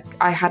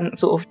I hadn't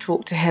sort of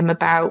talked to him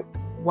about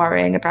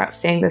worrying about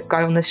seeing this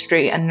guy on the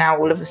street, and now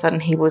all of a sudden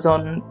he was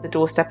on the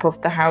doorstep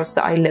of the house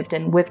that I lived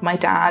in with my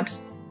dad.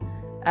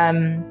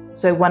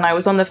 So when I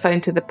was on the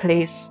phone to the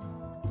police,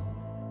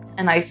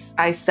 and I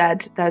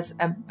said, there's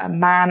a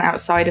man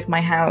outside of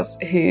my house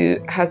who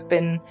has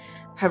been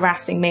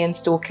harassing me and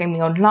stalking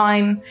me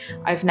online.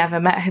 I've never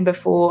met him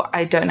before.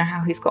 I don't know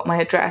how he's got my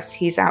address.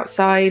 He's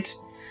outside.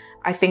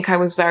 I think I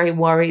was very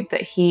worried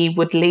that he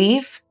would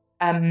leave.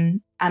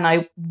 And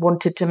I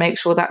wanted to make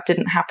sure that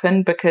didn't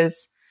happen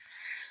because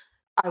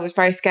I was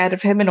very scared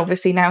of him. And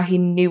obviously now he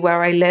knew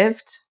where I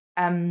lived.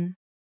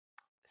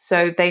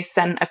 So they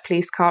sent a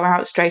police car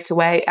out straight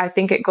away. I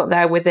think it got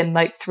there within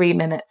like 3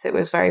 minutes. It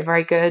was very,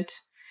 very good.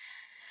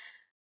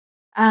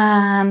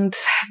 And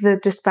the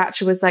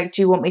dispatcher was like,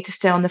 do you want me to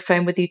stay on the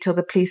phone with you till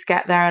the police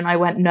get there? And I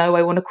went, no,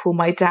 I want to call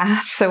my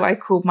dad. So I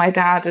called my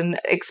dad and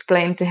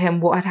explained to him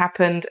what had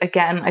happened.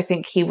 Again, I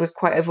think he was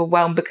quite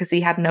overwhelmed because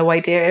he had no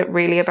idea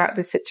really about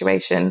the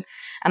situation.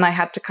 And I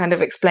had to kind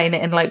of explain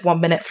it in like 1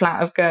 minute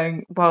flat of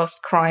going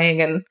whilst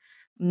crying and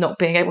not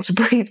being able to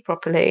breathe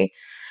properly.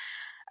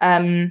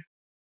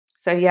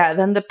 So yeah,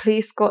 then the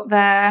police got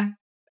there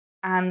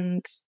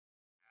and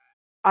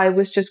I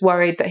was just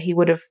worried that he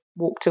would have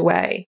walked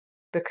away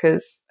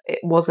because it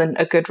wasn't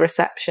a good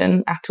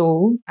reception at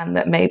all. And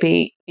that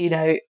maybe, you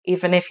know,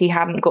 even if he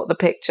hadn't got the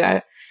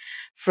picture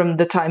from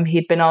the time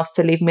he'd been asked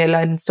to leave me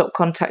alone and stop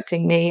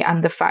contacting me,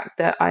 and the fact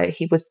that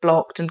he was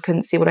blocked and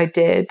couldn't see what I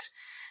did,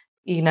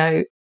 you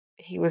know,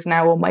 he was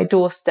now on my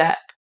doorstep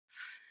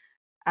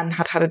and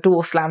had a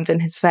door slammed in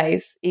his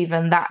face.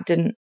 Even that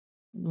didn't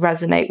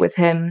resonate with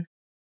him.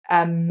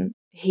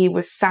 He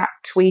was sat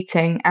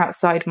tweeting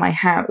outside my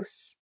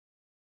house,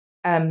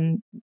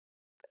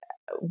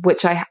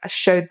 which I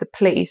showed the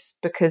police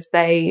because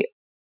they,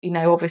 you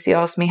know, obviously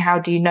asked me, how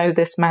do you know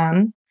this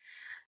man?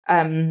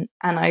 And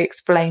I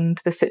explained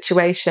the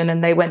situation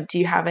and they went, do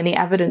you have any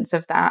evidence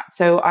of that?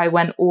 So I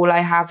went, all I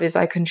have is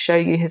I can show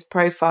you his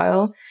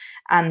profile.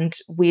 And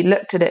we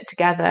looked at it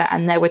together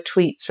and there were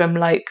tweets from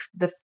like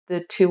the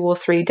 2 or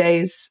 3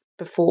 days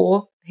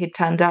before he'd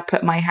turned up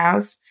at my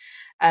house,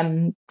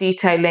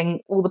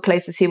 detailing all the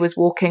places he was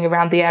walking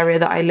around the area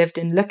that I lived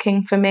in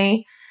looking for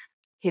me.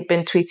 He'd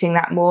been tweeting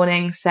that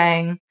morning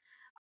saying,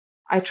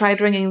 I tried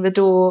ringing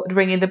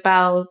the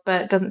bell,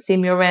 but it doesn't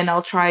seem you're in.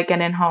 I'll try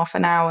again in half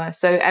an hour.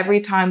 So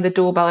every time the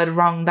doorbell had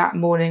rung that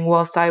morning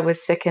whilst I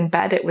was sick in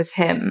bed, it was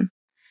him.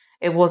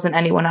 It wasn't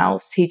anyone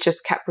else. He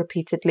just kept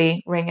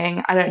repeatedly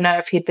ringing. I don't know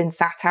if he'd been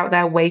sat out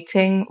there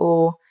waiting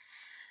or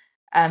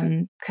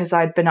because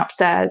I'd been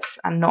upstairs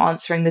and not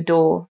answering the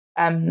door.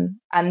 And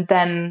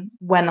then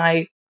when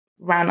I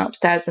ran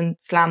upstairs and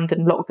slammed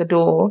and locked the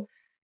door,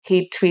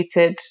 he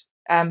tweeted,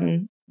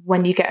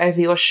 when you get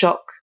over your shock,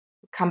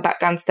 come back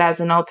downstairs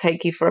and I'll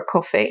take you for a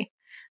coffee.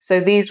 So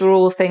these were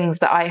all things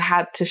that I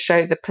had to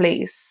show the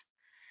police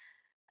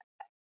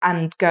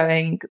and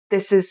going,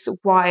 this is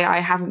why I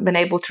haven't been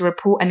able to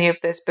report any of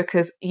this,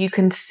 because you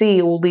can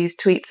see all these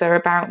tweets are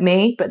about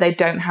me, but they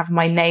don't have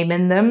my name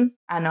in them.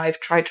 And I've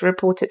tried to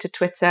report it to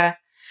Twitter.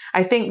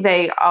 I think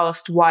they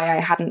asked why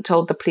I hadn't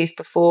told the police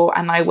before.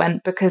 And I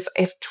went, because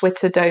if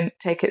Twitter don't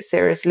take it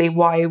seriously,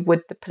 why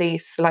would the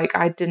police? Like,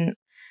 I didn't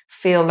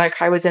feel like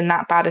I was in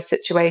that bad a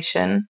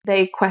situation.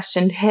 They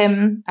questioned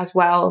him as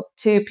well.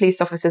 2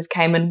 police officers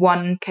came and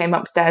one came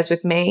upstairs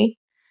with me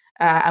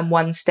and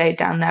one stayed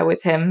down there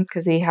with him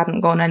because he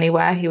hadn't gone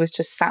anywhere. He was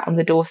just sat on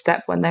the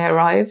doorstep when they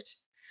arrived.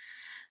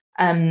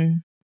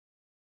 And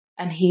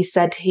he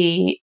said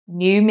he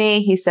knew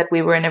me. He said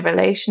we were in a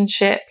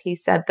relationship. He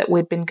said that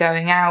we'd been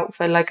going out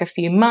for like a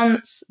few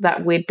months,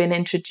 that we'd been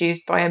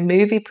introduced by a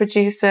movie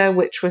producer,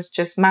 which was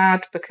just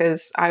mad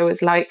because I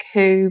was like,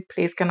 who?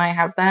 Please, can I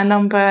have their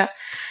number?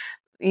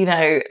 You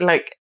know,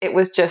 like it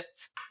was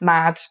just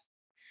mad.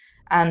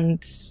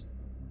 And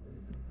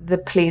the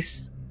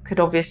police could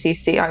obviously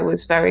see I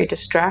was very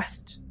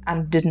distressed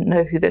and didn't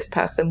know who this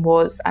person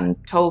was, and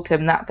told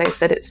him that. They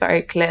said it's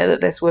very clear that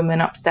this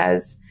woman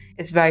upstairs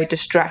is very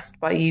distressed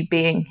by you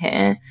being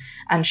here,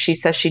 and she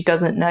says she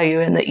doesn't know you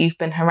and that you've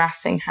been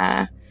harassing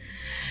her.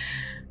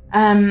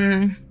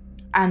 And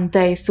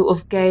they sort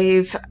of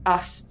gave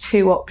us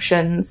 2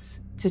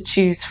 options to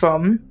choose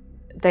from.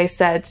 They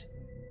said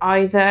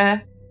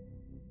either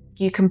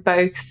you can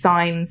both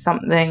sign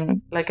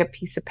something like a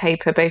piece of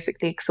paper,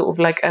 basically sort of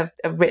like a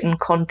written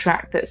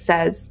contract that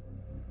says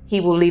he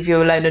will leave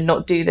you alone and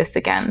not do this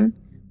again,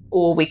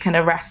 or we can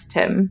arrest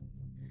him.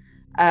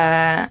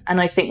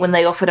 And I think when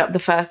they offered up the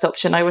first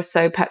option, I was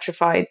so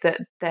petrified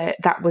that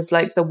that was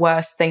like the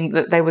worst thing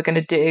that they were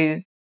going to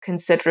do,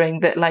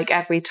 considering that like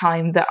every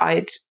time that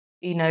I'd,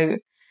 you know,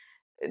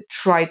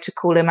 tried to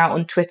call him out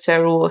on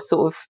Twitter or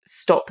sort of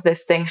stop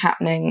this thing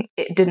happening,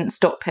 it didn't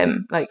stop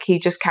him. Like he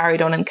just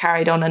carried on, and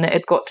it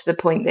had got to the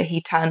point that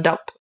he turned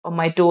up on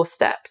my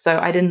doorstep. So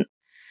I didn't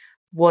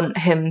want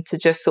him to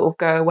just sort of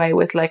go away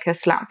with like a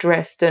slapped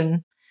wrist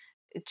and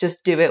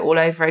just do it all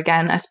over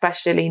again,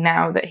 especially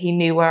now that he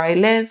knew where I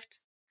lived.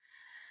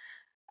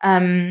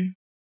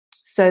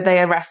 So they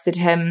arrested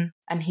him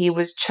and he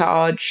was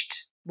charged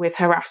with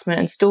harassment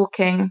and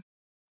stalking.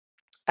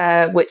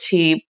 which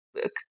he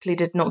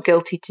pleaded not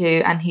guilty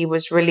to, and he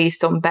was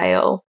released on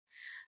bail.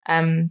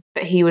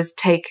 But he was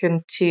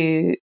taken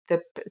to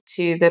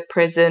the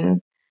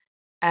prison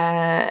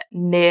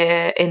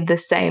near in the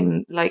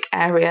same like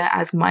area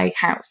as my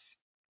house.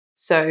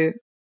 So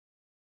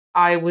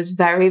I was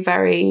very,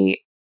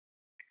 very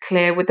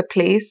clear with the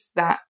police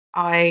that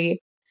I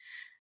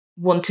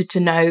wanted to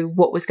know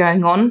what was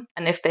going on,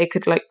 and if they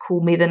could like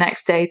call me the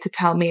next day to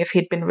tell me if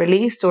he'd been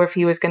released or if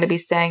he was going to be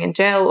staying in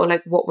jail or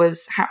like what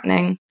was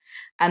happening.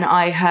 And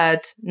I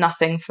heard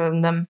nothing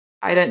from them.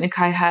 I don't think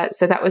I heard.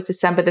 So that was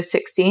December the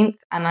 16th,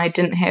 and I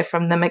didn't hear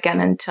from them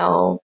again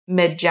until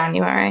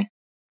mid-January.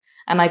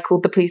 And I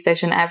called the police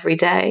station every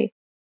day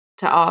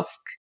to ask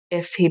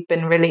if he'd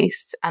been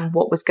released and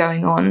what was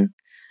going on.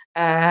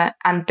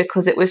 And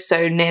because it was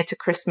so near to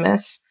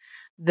Christmas,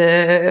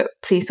 the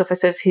police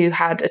officers who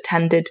had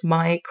attended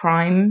my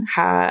crime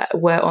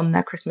were on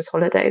their Christmas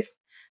holidays.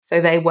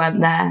 So they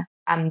weren't there,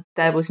 and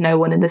there was no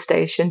one in the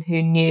station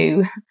who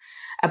knew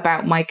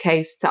about my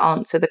case to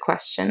answer the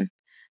question.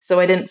 So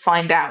I didn't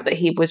find out that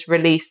he was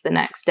released the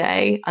next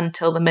day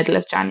until the middle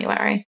of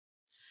January.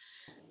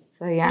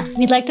 So yeah.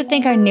 We'd like to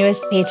thank our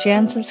newest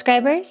Patreon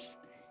subscribers,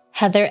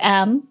 Heather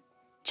M.,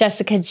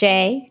 Jessica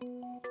J.,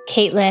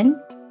 Caitlin,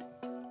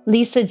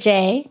 Lisa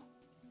J.,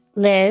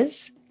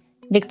 Liz,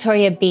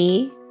 Victoria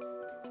B.,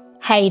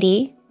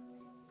 Heidi,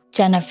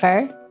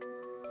 Jennifer,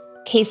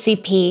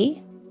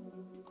 KCP,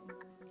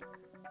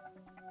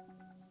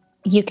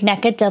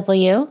 Yukneka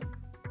W.,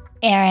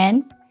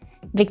 Aaron,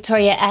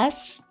 Victoria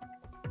S.,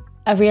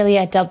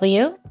 Aurelia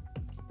W.,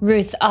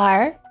 Ruth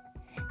R.,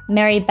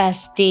 Mary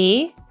Beth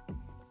D.,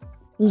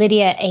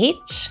 Lydia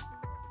H.,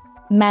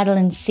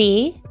 Madeline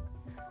C.,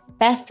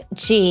 Beth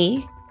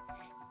G.,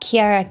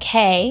 Kiara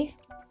K.,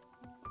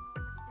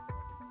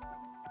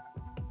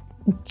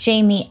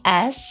 Jamie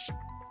S.,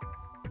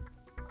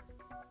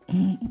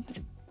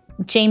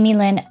 Jamie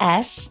Lynn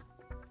S.,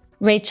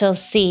 Rachel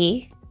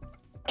C.,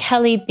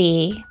 Kelly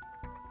B.,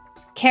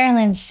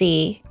 Carolyn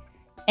C.,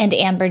 and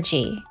Amber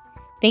G.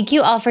 Thank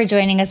you all for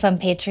joining us on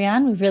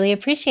Patreon. We really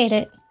appreciate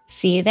it.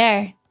 See you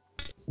there.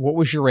 What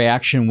was your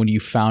reaction when you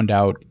found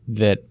out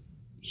that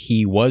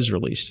he was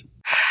released?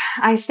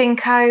 I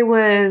think I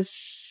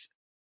was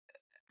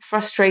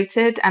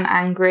frustrated and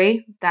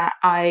angry that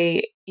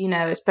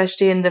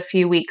especially in the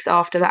few weeks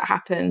after that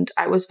happened,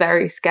 I was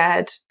very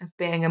scared of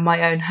being in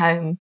my own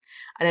home.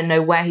 I didn't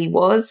know where he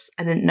was.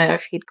 I didn't know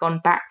if he'd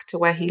gone back to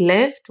where he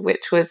lived,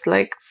 which was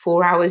like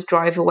 4 hours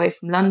drive away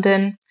from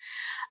London.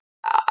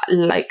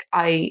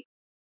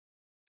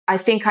 I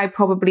think I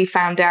probably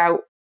found out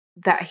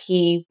that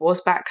he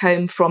was back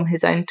home from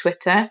his own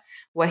Twitter,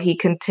 where he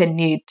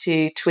continued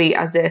to tweet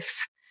as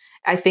if,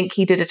 I think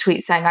he did a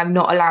tweet saying, I'm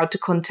not allowed to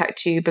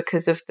contact you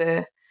because of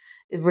the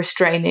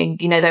restraining,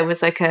 there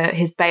was like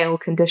his bail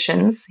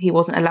conditions. He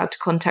wasn't allowed to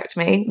contact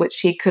me, which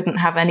he couldn't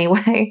have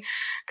anyway,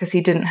 because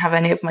he didn't have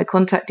any of my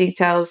contact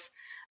details.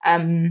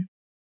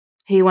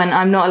 He went,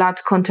 I'm not allowed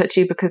to contact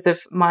you because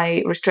of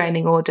my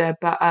restraining order,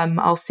 but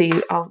I'll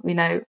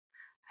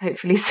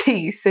hopefully see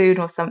you soon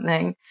or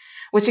something.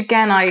 Which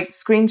again, I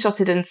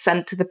screenshotted and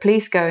sent to the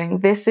police going,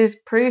 this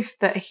is proof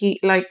that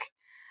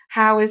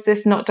how is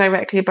this not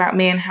directly about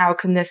me, and how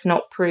can this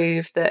not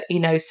prove that,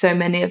 so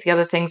many of the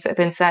other things that have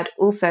been said?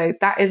 Also,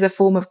 that is a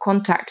form of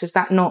contact. Is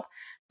that not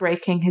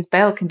breaking his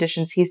bail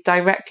conditions? He's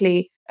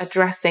directly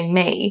addressing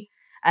me,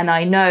 and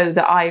I know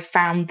that I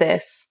found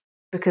this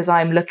because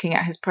I'm looking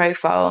at his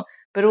profile.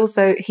 But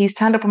also, he's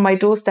turned up on my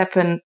doorstep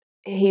and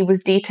he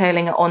was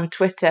detailing it on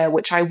Twitter,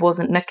 which I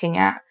wasn't looking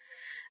at.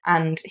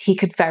 And he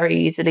could very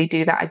easily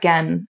do that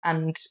again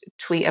and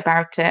tweet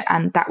about it,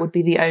 and that would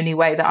be the only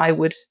way that I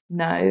would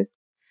know.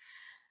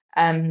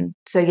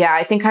 So yeah,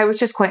 I think I was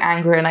just quite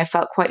angry, and I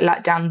felt quite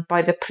let down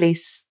by the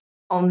police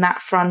on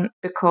that front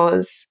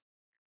because,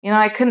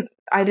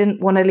 I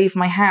didn't want to leave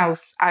my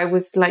house. I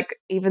was like,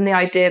 even the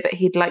idea that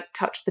he'd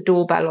touched the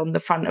doorbell on the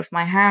front of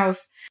my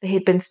house, that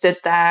he'd been stood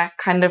there,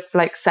 kind of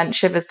sent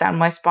shivers down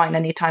my spine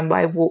anytime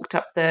I walked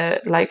up the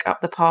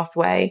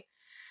pathway.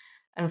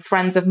 And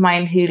friends of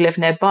mine who live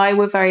nearby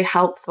were very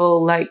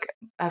helpful. Like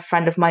a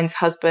friend of mine's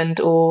husband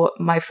or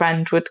my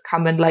friend would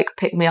come and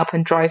pick me up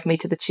and drive me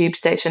to the tube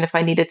station if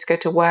I needed to go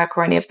to work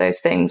or any of those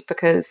things,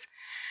 because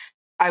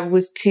I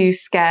was too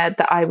scared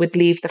that I would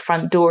leave the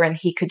front door and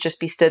he could just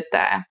be stood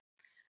there.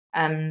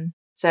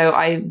 So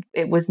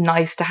it was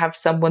nice to have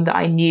someone that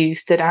I knew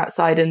stood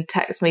outside and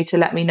text me to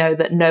let me know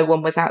that no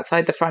one was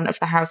outside the front of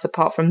the house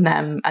apart from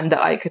them, and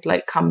that I could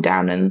come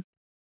down and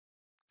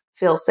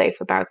feel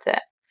safe about it.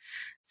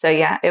 So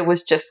yeah, it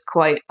was just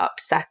quite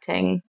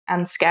upsetting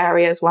and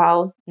scary as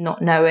well,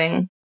 not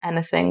knowing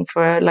anything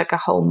for a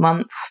whole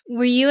month.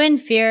 Were you in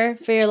fear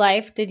for your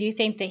life? Did you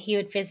think that he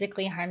would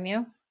physically harm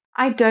you?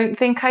 I don't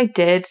think I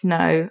did,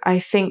 no. I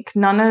think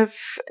none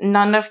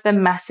of the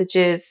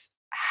messages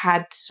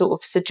had sort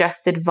of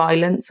suggested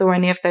violence or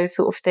any of those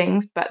sort of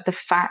things, but the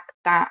fact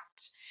that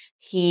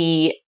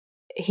he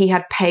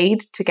had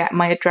paid to get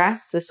my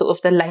address, the sort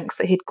of the lengths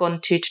that he'd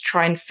gone to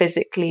try and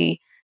physically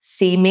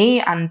see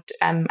me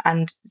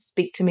and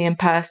speak to me in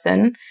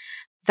person.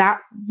 That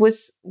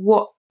was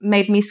what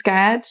made me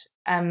scared,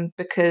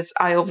 because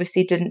I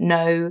obviously didn't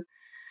know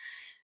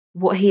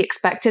what he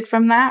expected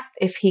from that.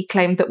 If he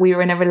claimed that we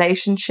were in a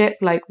relationship,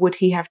 like, would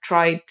he have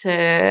tried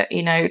to,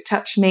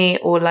 touch me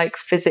or like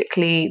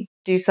physically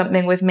do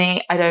something with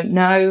me? I don't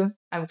know.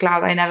 I'm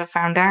glad I never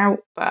found out,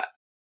 but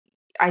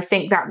I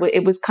think that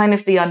it was kind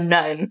of the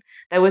unknown.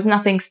 There was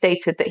nothing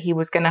stated that he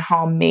was going to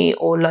harm me,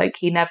 or like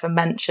he never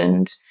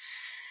mentioned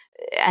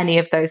any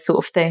of those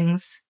sort of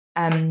things.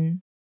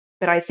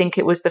 But I think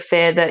it was the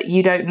fear that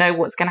you don't know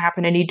what's going to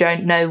happen, and you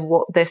don't know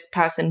what this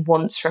person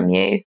wants from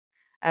you.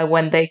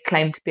 When they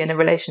claim to be in a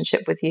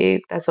relationship with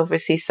you, there's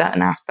obviously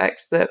certain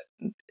aspects that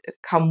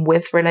come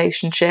with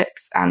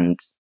relationships, and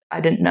I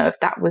didn't know if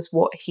that was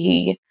what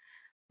he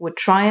would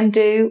try and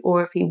do,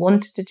 or if he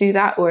wanted to do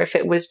that, or if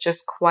it was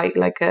just quite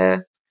like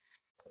a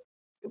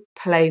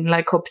plain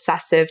like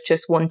obsessive,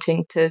 just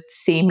wanting to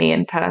see me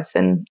in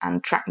person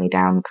and track me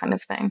down kind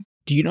of thing.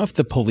 Do you know if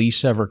the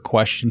police ever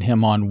questioned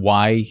him on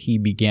why he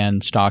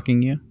began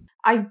stalking you?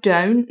 I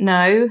don't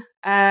know.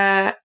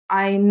 I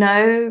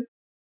know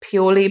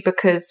purely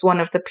because one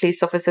of the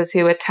police officers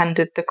who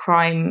attended the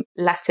crime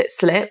let it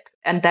slip,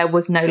 and there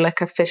was no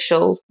like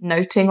official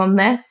noting on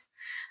this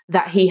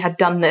that he had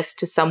done this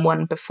to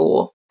someone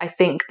before. I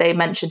think they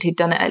mentioned he'd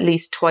done it at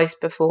least twice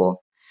before.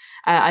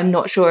 I'm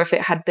not sure if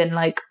it had been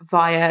like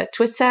via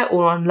Twitter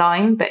or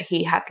online, but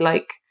he had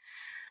like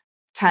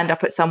turned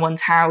up at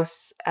someone's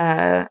house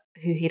who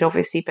he'd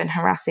obviously been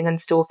harassing and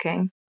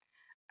stalking.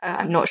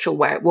 I'm not sure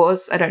where it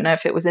was. I don't know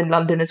if it was in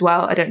London as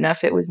well. I don't know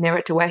if it was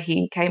nearer to where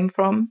he came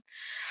from,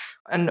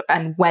 and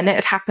when it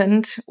had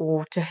happened,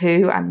 or to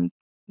who and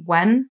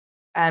when.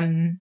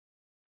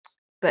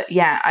 But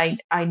yeah,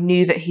 I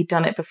knew that he'd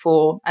done it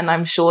before, and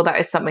I'm sure that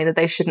is something that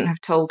they shouldn't have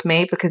told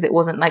me because it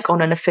wasn't like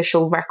on an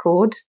official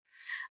record.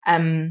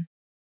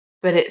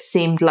 But it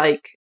seemed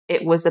like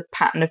it was a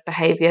pattern of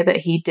behavior that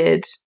he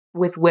did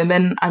with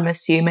women, I'm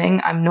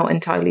assuming. I'm not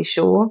entirely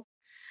sure.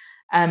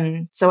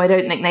 So I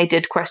don't think they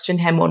did question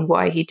him on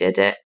why he did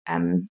it,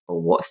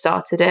 or what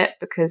started it,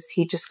 because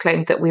he just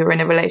claimed that we were in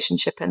a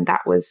relationship and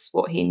that was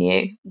what he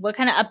knew. What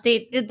kind of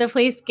update did the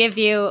police give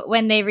you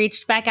when they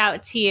reached back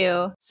out to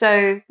you?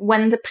 So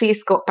when the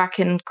police got back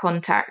in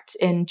contact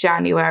in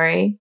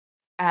January,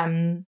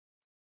 it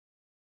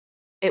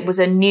was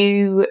a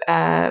new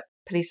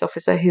police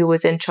officer who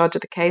was in charge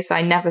of the case.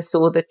 I never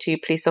saw the two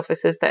police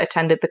officers that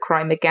attended the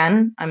crime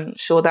again. I'm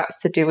sure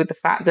that's to do with the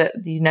fact that,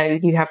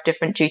 you have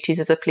different duties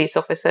as a police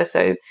officer.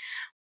 So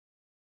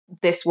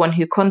this one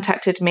who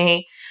contacted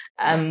me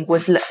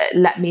was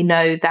let me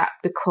know that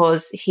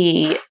because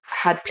he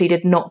had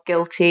pleaded not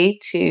guilty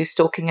to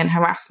stalking and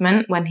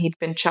harassment when he'd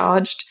been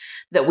charged,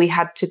 that we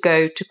had to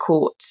go to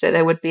court. So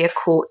there would be a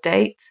court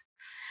date,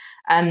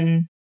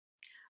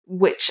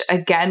 which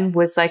again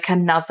was like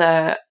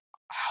another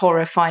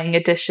horrifying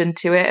addition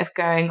to it, of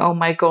going, oh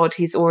my God,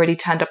 he's already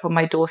turned up on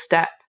my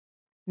doorstep.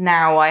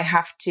 Now I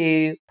have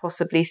to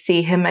possibly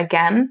see him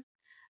again,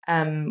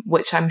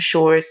 which I'm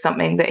sure is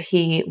something that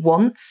he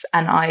wants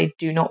and I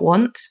do not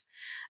want.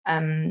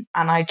 And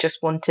I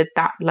just wanted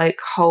that like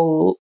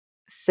whole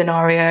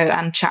scenario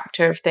and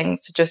chapter of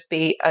things to just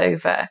be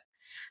over.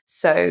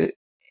 So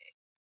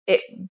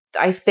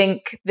I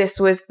think this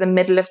was the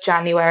middle of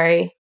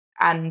January,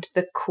 and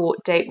the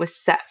court date was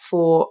set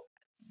for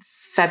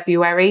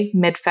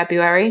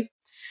mid-February,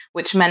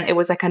 which meant it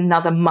was like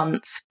another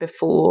month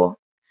before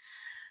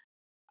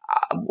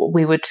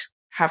we would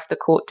have the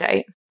court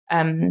date,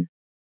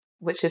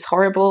 which is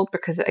horrible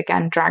because it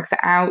again drags it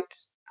out.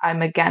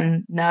 I'm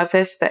again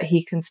nervous that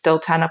he can still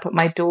turn up at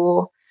my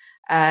door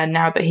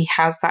now that he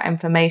has that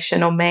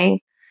information on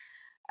me.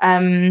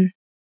 And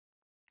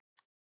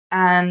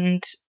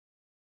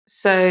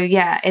so,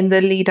 yeah, in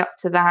the lead up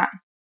to that, I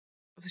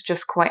was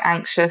just quite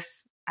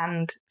anxious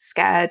and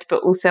scared,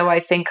 but also I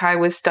think I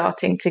was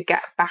starting to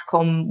get back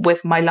on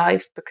with my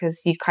life,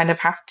 because you kind of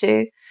have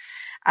to,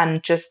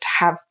 and just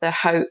have the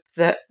hope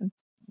that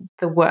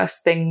the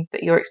worst thing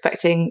that you're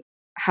expecting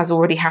has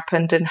already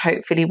happened and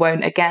hopefully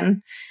won't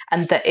again,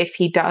 and that if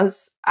he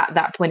does at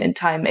that point in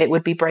time, it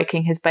would be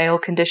breaking his bail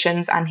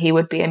conditions and he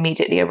would be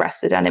immediately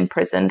arrested and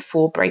imprisoned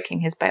for breaking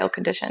his bail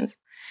conditions.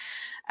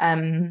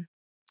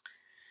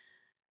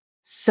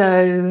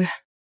 So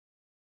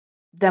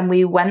then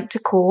we went to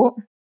court.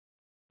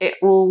 It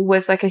all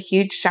was like a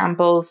huge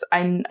shambles.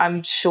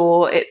 I'm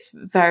sure it's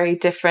very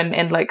different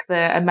in like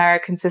the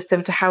American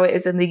system to how it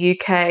is in the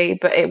UK,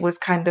 but it was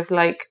kind of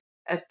like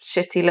a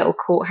shitty little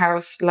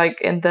courthouse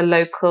like in the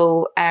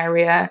local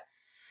area.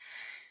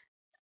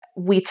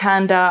 We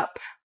turned up.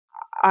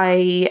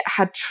 I'd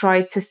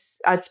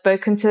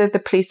spoken to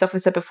the police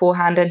officer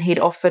beforehand, and he'd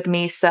offered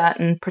me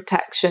certain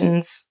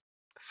protections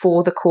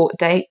for the court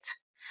date.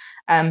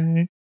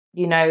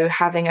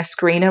 Having a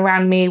screen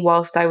around me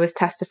whilst I was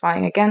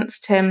testifying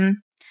against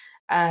him,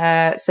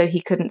 so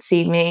he couldn't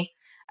see me.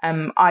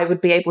 I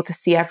would be able to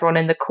see everyone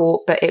in the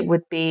court, but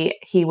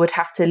he would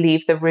have to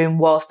leave the room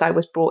whilst I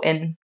was brought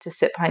in to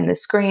sit behind the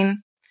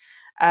screen.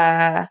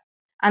 And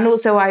And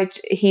also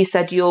he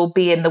said, you'll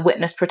be in the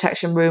witness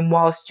protection room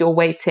whilst you're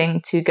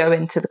waiting to go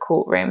into the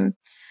courtroom.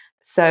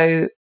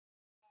 So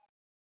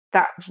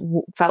that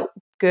felt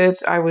good.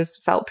 I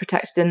felt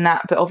protected in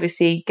that. But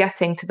obviously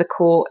getting to the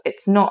court,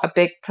 it's not a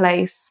big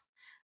place.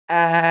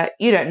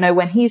 You don't know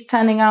when he's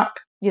turning up.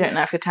 You don't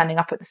know if you're turning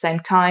up at the same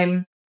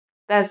time.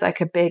 There's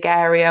like a big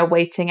area,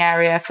 waiting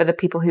area for the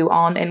people who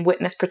aren't in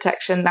witness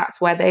protection.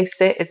 That's where they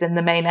sit, is in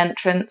the main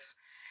entrance.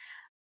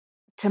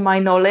 To my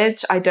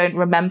knowledge, I don't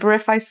remember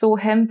if I saw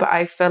him, but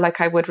I feel like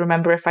I would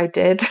remember if I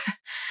did.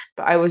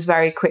 But I was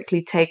very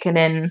quickly taken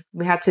in.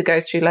 We had to go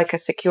through like a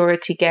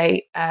security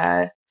gate.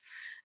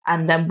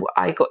 And then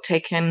I got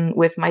taken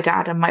with my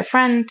dad and my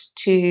friend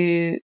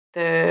to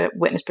the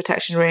witness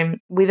protection room.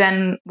 We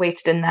then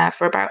waited in there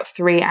for about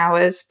 3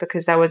 hours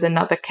because there was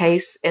another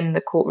case in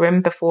the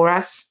courtroom before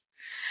us.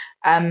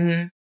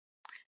 And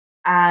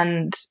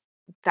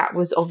that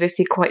was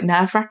obviously quite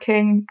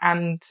nerve-wracking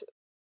and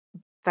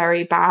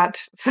very bad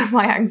for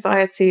my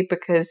anxiety,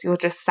 because you're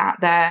just sat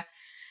there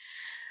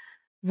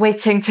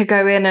waiting to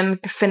go in and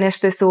finish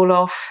this all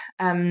off.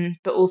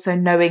 But also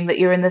knowing that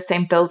you're in the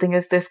same building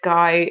as this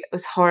guy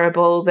was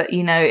horrible, that,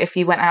 you know, if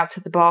you went out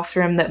to the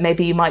bathroom, that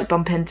maybe you might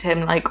bump into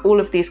him, like all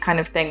of these kind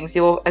of things.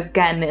 You're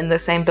again in the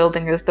same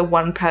building as the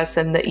one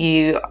person that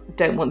you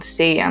don't want to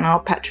see and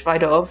are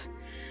petrified of.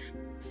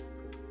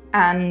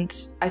 And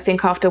I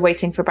think after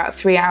waiting for about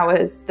 3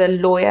 hours, the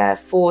lawyer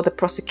for the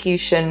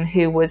prosecution,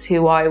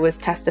 who I was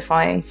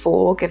testifying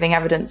for, giving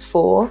evidence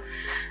for,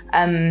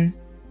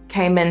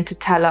 came in to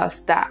tell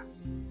us that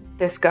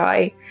this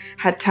guy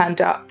had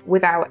turned up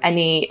without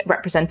any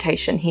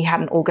representation. He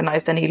hadn't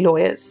organised any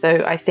lawyers.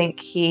 So I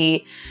think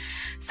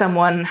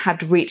someone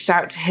had reached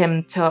out to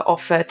him to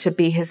offer to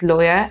be his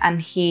lawyer, and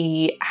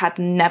he had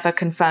never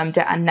confirmed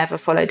it and never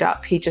followed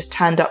up. He just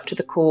turned up to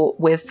the court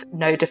with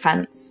no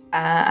defence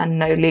and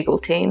no legal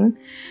team,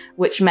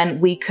 which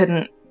meant we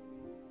couldn't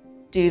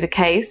do the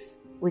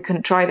case. We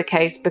couldn't try the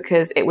case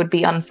because it would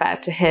be unfair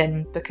to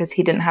him because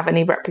he didn't have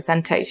any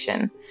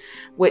representation,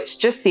 which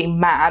just seemed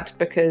mad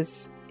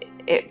because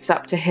it's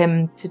up to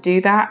him to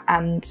do that.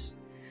 And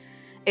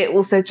it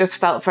also just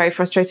felt very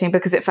frustrating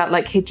because it felt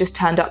like he'd just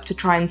turned up to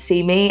try and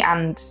see me,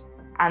 and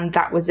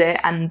that was it.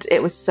 And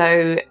it was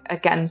so,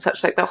 again,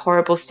 such like the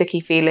horrible sticky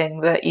feeling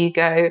that you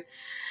go,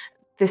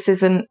 this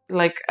isn't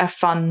like a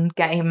fun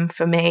game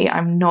for me.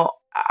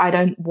 I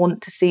don't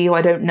want to see you.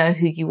 I don't know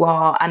who you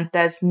are. And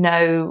there's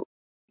no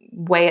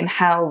way in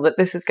hell that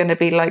this is going to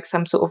be like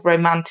some sort of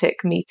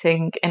romantic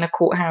meeting in a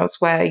courthouse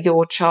where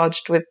you're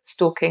charged with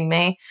stalking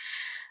me.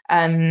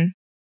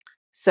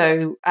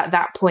 So at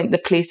that point, the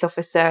police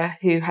officer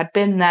who had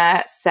been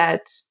there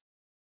said,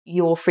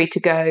 you're free to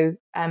go.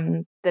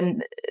 Then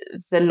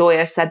the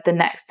lawyer said the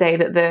next day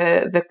that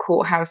the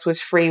courthouse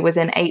was free was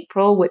in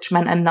April, which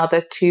meant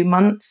another 2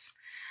 months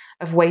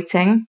of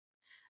waiting.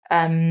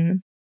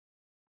 So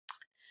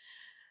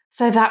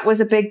that was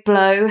a big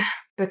blow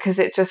because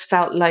it just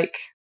felt like,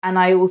 and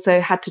I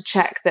also had to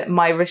check that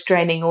my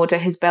restraining order,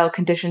 his bail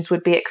conditions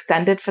would be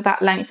extended for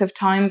that length of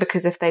time,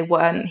 because if they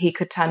weren't, he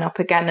could turn up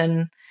again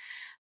and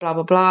blah,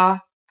 blah, blah.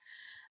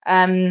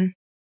 And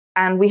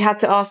we had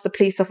to ask the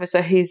police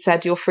officer who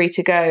said you're free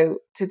to go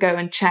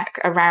and check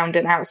around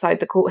and outside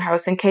the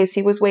courthouse in case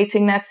he was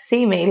waiting there to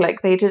see me.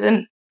 Like, they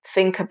didn't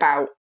think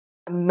about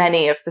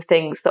many of the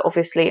things that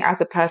obviously,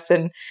 as a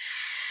person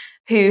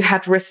who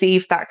had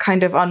received that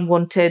kind of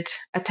unwanted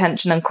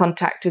attention and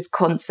contact, is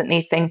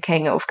constantly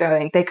thinking of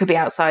going, they could be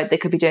outside, they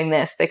could be doing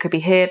this, they could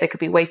be here, they could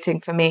be waiting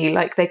for me,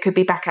 like they could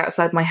be back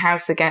outside my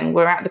house again.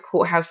 We're at the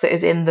courthouse that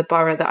is in the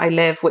borough that I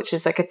live, which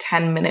is like a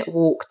 10-minute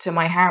walk to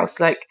my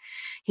house. Like,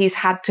 he's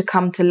had to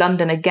come to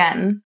London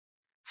again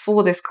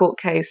for this court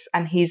case,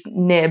 and he's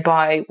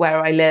nearby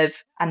where I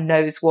live and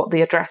knows what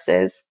the address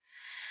is.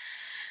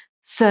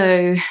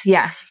 So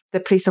yeah, the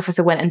police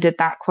officer went and did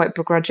that quite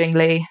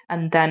begrudgingly,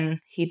 and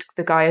then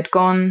the guy had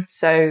gone.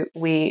 So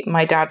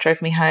my dad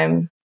drove me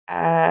home,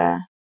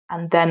 and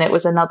then it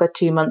was another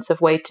 2 months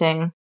of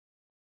waiting.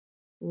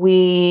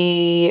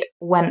 We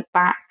went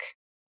back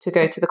to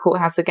go to the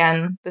courthouse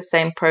again, the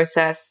same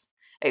process,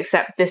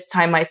 except this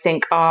time I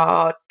think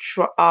our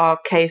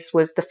case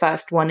was the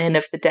first one in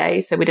of the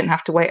day, so we didn't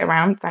have to wait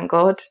around, thank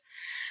God.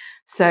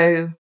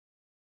 So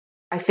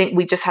I think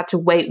we just had to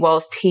wait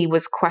whilst he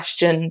was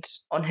questioned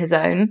on his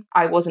own.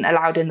 I wasn't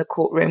allowed in the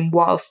courtroom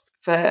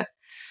for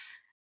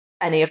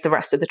any of the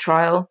rest of the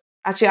trial.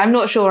 Actually, I'm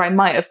not sure, I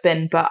might have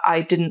been, but I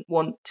didn't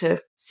want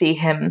to see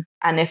him.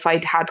 And if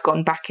I'd had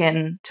gone back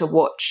in to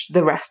watch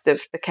the rest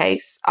of the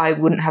case, I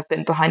wouldn't have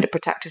been behind a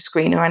protective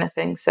screen or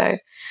anything. So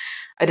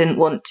I didn't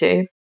want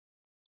to.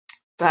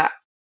 But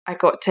I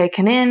got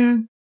taken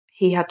in.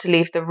 He had to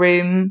leave the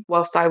room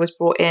whilst I was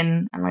brought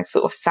in. And I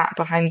sort of sat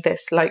behind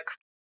this like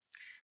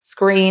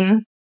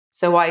screen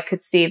so I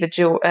could see the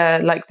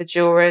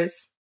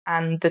jurors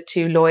and the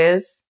two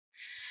lawyers.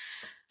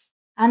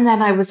 And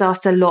then I was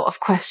asked a lot of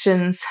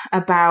questions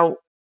about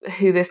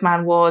who this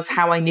man was,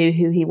 how I knew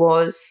who he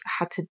was.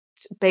 Had to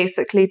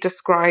basically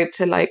describe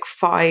to like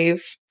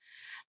 5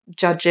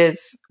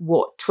 judges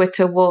what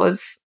Twitter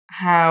was,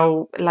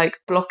 how like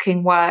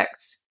blocking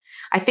worked.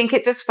 I think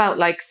it just felt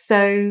like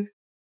so,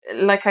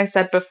 like I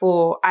said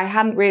before, I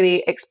hadn't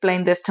really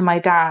explained this to my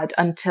dad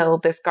until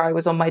this guy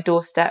was on my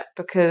doorstep,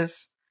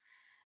 because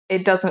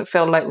it doesn't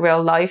feel like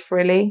real life,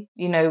 really.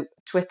 You know,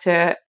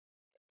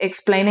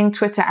 explaining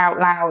Twitter out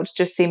loud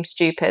just seems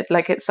stupid.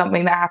 Like, it's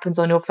something that happens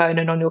on your phone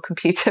and on your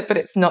computer, but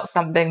it's not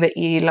something that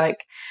you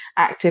like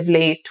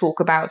actively talk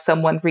about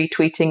someone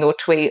retweeting your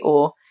tweet,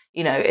 or,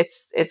 you know,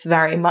 it's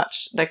very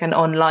much like an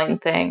online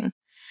thing.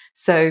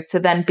 So to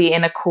then be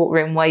in a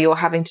courtroom where you're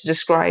having to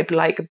describe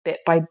like bit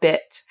by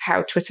bit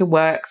how Twitter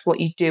works, what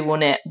you do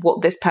on it,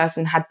 what this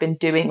person had been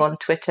doing on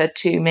Twitter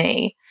to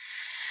me,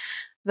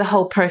 the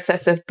whole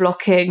process of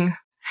blocking,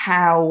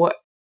 how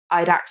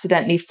I'd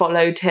accidentally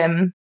followed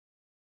him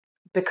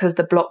because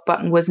the block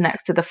button was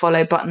next to the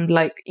follow button.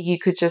 Like, you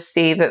could just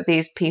see that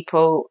these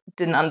people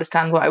didn't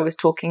understand what I was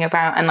talking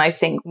about. And I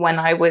think when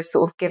I was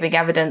sort of giving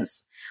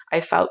evidence,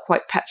 I felt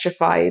quite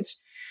petrified,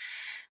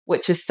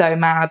 which is so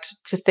mad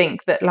to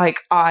think that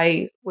like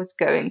I was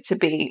going to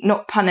be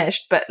not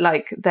punished, but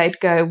like they'd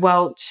go,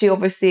 well, she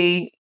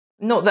obviously,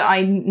 not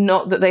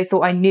that they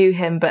thought I knew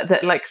him, but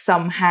that like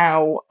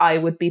somehow I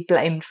would be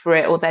blamed for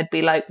it, or they'd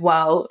be like,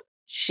 well,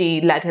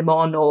 she led him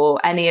on, or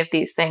any of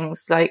these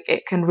things. Like,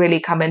 it can really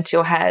come into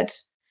your head.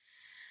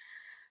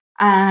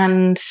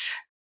 And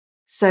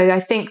so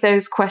I think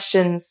those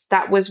questions,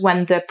 that was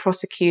when the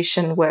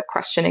prosecution were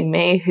questioning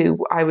me,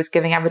 who I was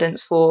giving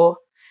evidence for.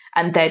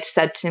 And they'd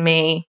said to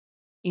me,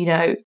 you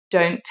know,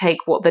 don't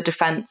take what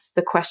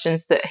the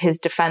questions that his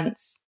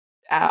defense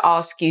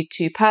ask you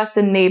to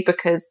personally,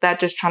 because they're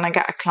just trying to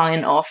get a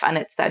client off and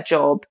it's their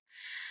job.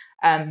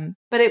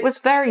 But it was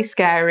very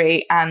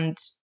scary. And,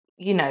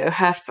 you know,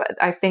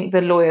 I think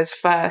the lawyer's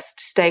first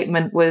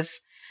statement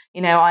was,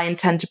 you know, I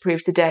intend to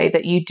prove today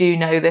that you do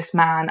know this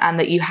man and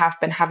that you have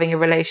been having a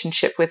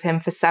relationship with him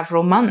for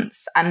several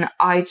months. And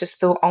I just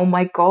thought, oh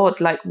my God,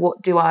 like,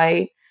 what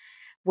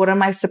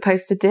am I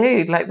supposed to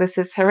do? Like, this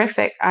is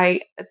horrific.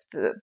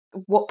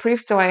 What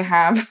proof do I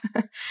have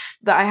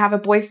that I have a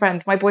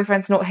boyfriend? My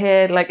boyfriend's not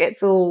here. Like,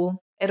 it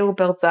all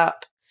builds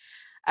up.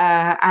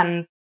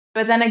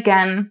 But then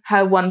again,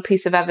 her one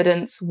piece of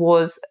evidence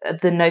was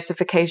the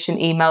notification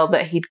email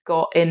that he'd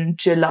got in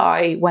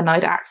July when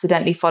I'd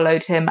accidentally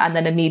followed him and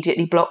then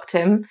immediately blocked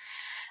him.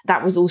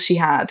 That was all she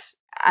had.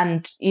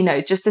 And, you know,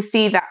 just to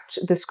see the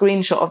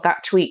screenshot of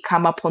that tweet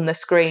come up on the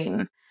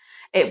screen,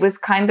 it was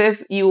kind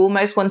of, you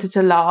almost wanted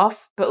to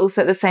laugh, but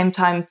also at the same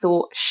time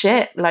thought,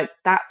 shit, like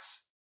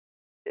that's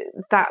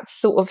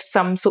sort of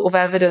some sort of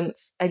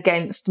evidence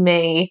against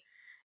me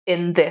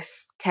in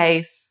this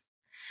case.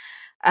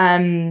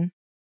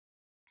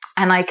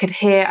 And I could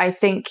hear, I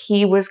think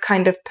he was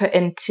kind of put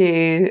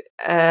into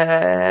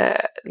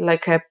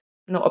like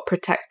not a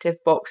protective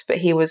box, but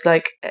he was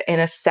like in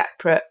a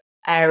separate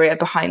area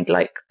behind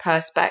like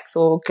perspex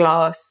or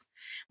glass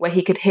where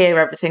he could hear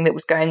everything that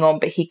was going on,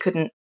 but he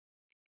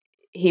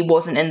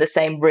wasn't in the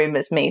same room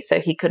as me,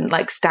 so he couldn't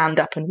like stand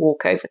up and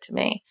walk over to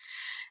me.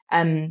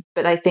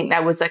 But I think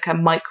there was like a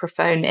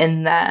microphone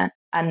in there,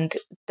 and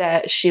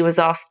she was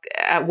asked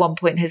at one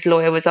point, his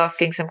lawyer was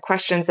asking some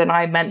questions, and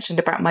I mentioned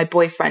about my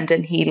boyfriend,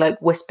 and he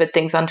like whispered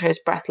things under his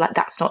breath like,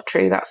 that's not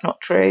true,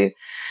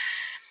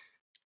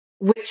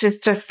 which is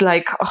just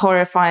like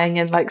horrifying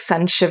and like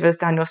sends shivers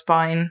down your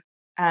spine,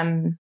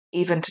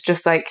 even to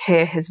just like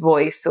hear his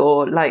voice,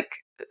 or like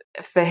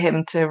for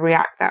him to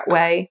react that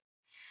way.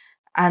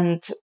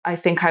 And I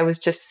think I was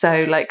just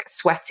so like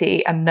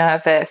sweaty and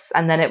nervous.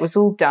 And then it was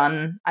all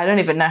done. I don't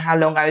even know how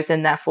long I was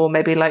in there for,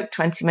 maybe like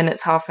 20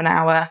 minutes, half an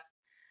hour.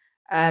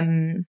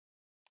 And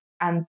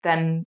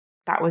then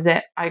that was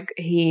it.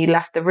 He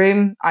left the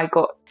room. I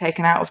got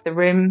taken out of the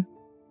room.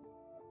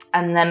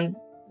 And then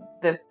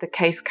the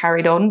case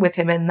carried on with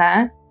him in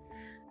there.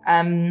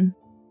 And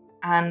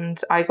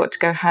I got to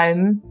go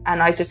home.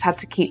 And I just had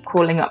to keep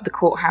calling up the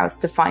courthouse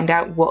to find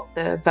out what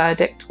the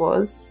verdict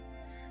was.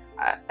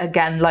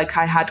 Again, like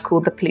I had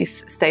called the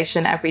police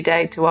station every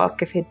day to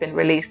ask if he'd been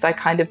released. I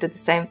kind of did the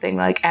same thing,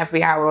 like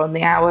every hour on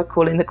the hour,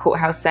 calling the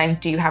courthouse saying,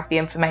 do you have the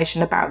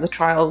information about the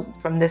trial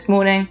from this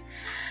morning?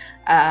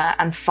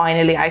 And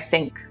finally, I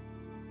think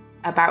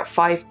about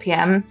 5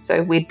 p.m,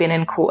 so we'd been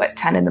in court at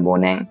 10 in the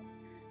morning,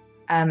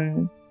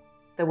 the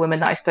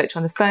woman that I spoke to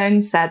on the phone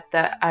said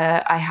that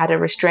I had a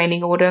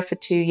restraining order for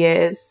 2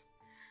 years.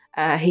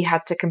 He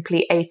had to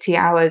complete 80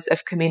 hours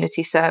of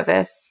community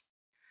service,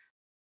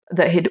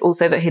 that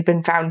he'd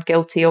been found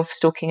guilty of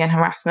stalking and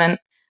harassment.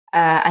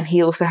 And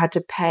he also had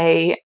to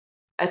pay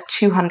a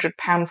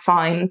 £200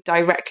 fine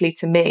directly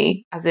to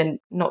me, as in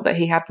not that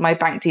he had my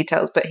bank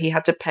details, but he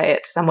had to pay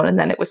it to someone and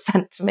then it was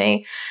sent to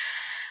me,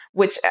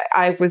 which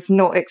I was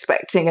not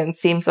expecting and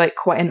seems like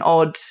quite an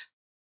odd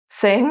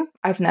thing.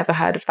 I've never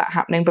heard of that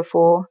happening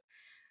before.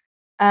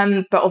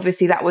 But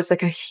obviously that was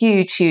like a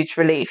huge, huge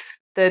relief,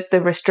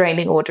 the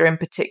restraining order in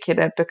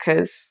particular,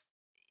 because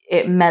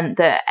it meant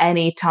that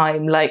any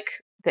time like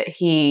that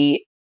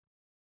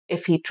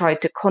if he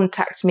tried to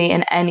contact me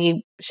in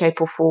any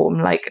shape or form,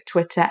 like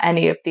Twitter,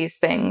 any of these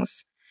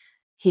things,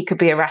 he could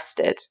be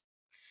arrested.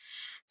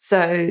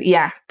 So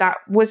yeah, that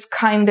was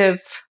kind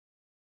of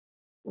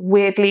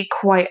weirdly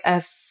quite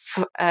a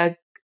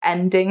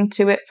ending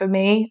to it for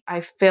me. I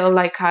feel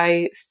like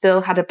I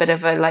still had a bit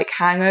of a like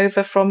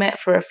hangover from it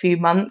for a few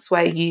months,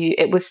 where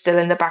it was still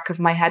in the back of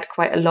my head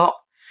quite a lot.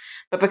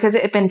 But because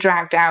it had been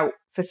dragged out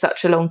for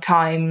such a long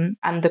time,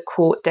 and the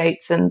court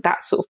dates and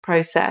that sort of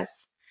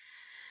process,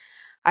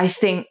 I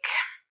think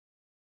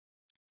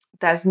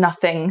there's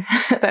nothing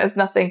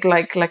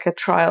like a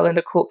trial and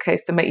a court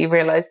case to make you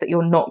realize that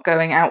you're not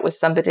going out with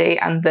somebody,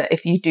 and that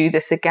if you do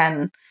this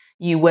again,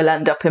 you will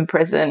end up in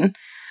prison.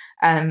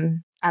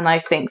 And I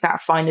think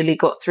that finally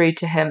got through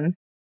to him.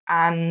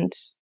 And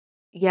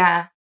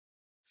yeah,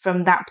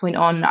 from that point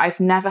on, I've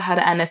never heard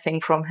anything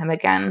from him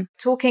again.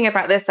 Talking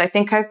about this, I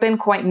think I've been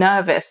quite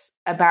nervous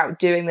about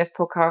doing this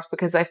podcast,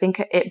 because I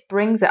think it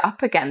brings it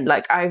up again.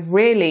 Like, I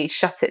really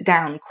shut it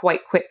down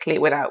quite quickly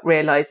without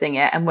realizing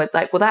it, and was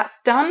like, well,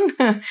 that's done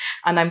and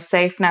I'm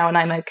safe now and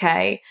I'm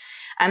okay.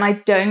 And I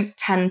don't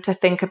tend to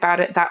think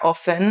about it that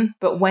often,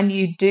 but when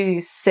you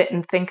do sit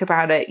and think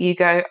about it, you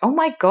go, oh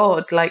my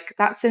God, like,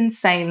 that's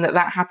insane that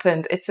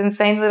happened. It's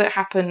insane that it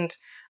happened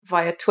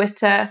via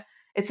Twitter.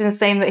 It's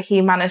insane that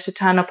he managed to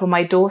turn up on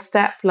my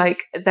doorstep.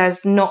 Like,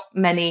 there's not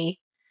many.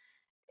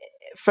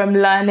 From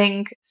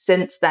learning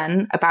since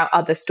then about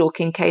other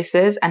stalking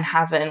cases, and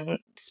having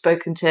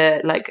spoken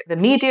to like the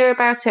media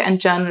about it and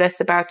journalists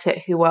about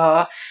it who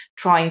are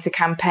trying to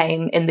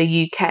campaign in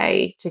the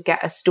UK to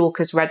get a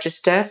stalkers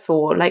register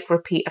for like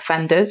repeat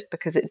offenders,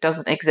 because it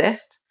doesn't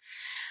exist.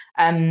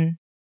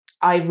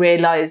 I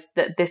realized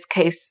that this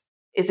case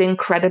is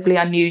incredibly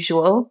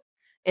unusual,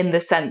 in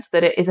the sense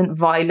that it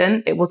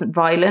wasn't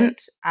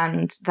violent,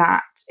 and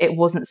that it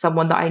wasn't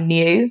someone that I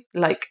knew.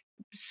 Like,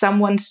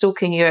 someone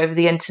stalking you over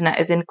the internet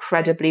is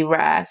incredibly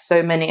rare.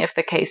 So many of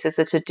the cases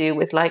are to do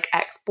with like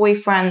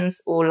ex-boyfriends,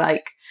 or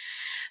like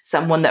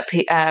someone that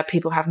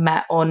people have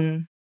met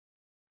on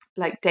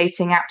like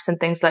dating apps and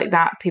things like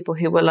that, people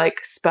who were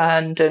like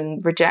spurned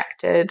and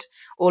rejected,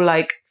 or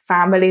like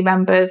family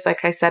members,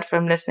 like I said,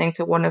 from listening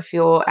to one of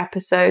your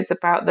episodes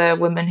about the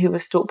woman who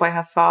was stalked by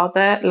her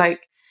father.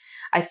 Like,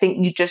 I think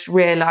you just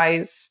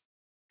realize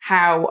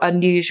how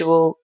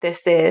unusual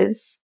this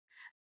is,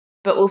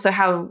 but also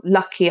how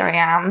lucky I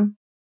am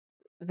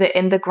that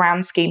in the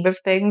grand scheme of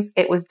things,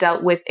 it was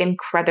dealt with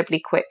incredibly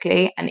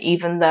quickly. And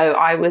even though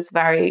I was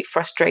very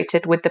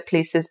frustrated with the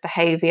police's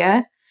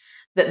behaviour,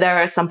 that there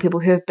are some people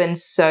who have been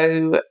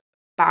so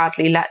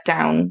badly let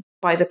down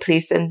by the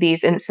police in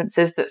these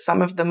instances that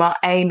some of them are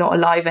A, not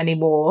alive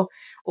anymore,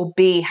 or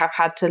B, have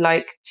had to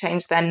like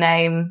change their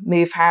name,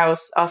 move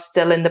house, are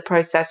still in the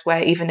process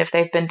where even if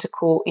they've been to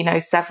court,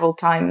 several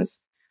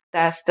times,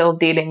 they're still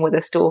dealing with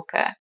a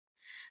stalker.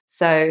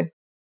 So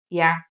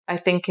yeah, I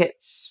think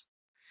it's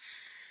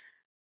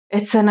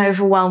an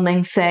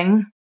overwhelming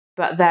thing,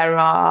 but there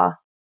are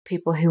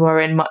people who are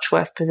in much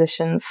worse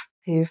positions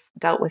who've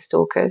dealt with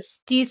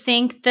stalkers. Do you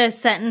think the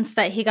sentence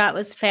that he got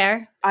was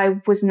fair? I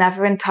was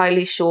never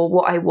entirely sure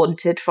what I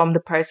wanted from the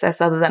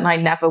process, other than I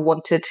never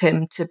wanted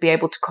him to be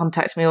able to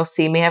contact me or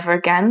see me ever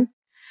again.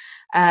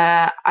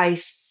 I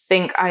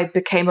think I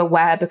became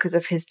aware because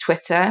of his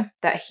Twitter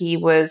that he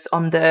was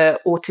on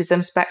the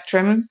autism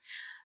spectrum.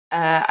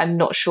 I'm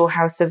not sure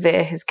how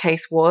severe his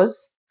case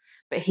was,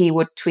 but he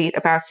would tweet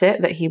about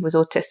it, that he was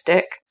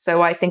autistic.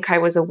 So I think I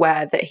was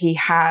aware that he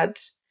had,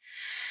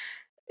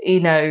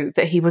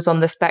 that he was on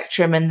the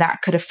spectrum, and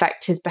that could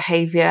affect his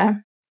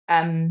behavior.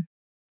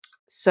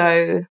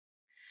 So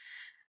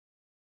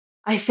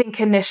I think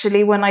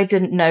initially when I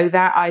didn't know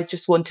that, I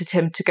just wanted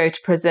him to go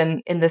to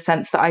prison, in the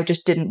sense that I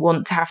just didn't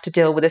want to have to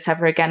deal with this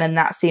ever again. And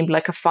that seemed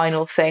like a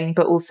final thing,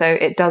 but also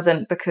it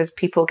doesn't, because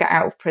people get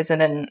out of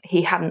prison, and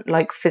he hadn't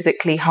like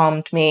physically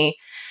harmed me.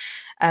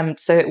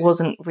 So it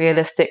wasn't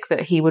realistic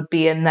that he would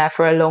be in there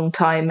for a long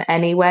time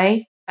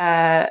anyway.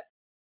 But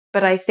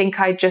I think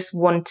I just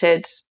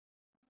wanted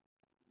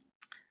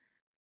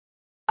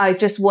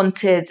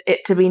it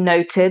to be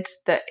noted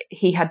that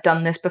he had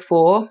done this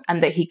before,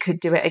 and that he could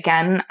do it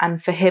again,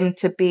 and for that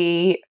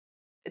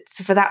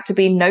to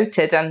be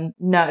noted and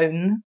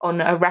known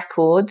on a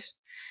record.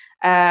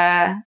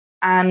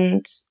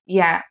 And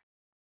yeah,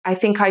 I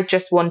think I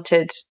just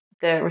wanted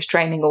the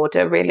restraining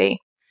order, really,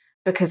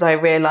 because I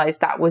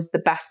realized that was the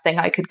best thing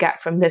I could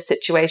get from this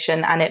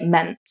situation. And it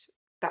meant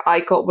that I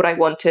got what I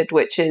wanted,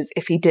 which is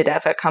if he did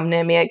ever come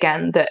near me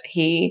again, that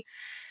he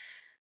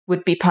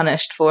would be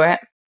punished for it.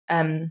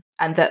 And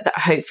that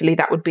hopefully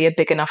that would be a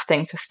big enough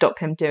thing to stop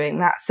him doing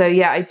that. So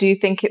yeah, I do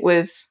think it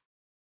was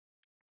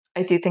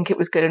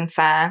good and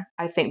fair.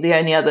 I think the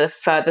only other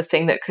further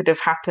thing that could have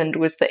happened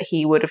was that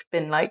he would have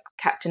been like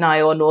kept an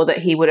eye on, or that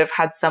he would have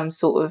had some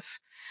sort of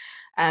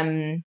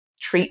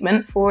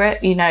treatment for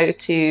it,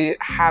 to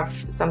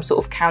have some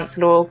sort of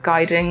counsel or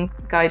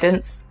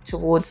guidance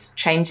towards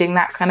changing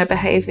that kind of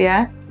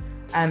behavior,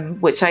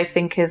 which I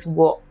think is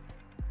what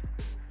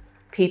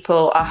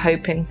people are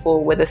hoping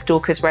for with a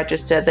stalkers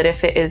register, that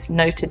if it is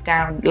noted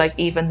down, like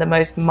even the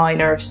most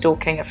minor of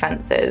stalking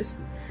offences,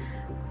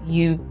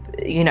 you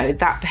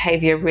that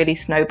behavior really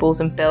snowballs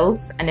and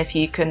builds. And if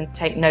you can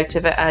take note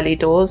of it early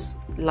doors,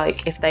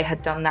 like if they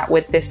had done that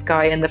with this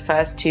guy in the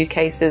first 2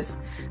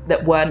 cases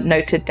that weren't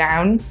noted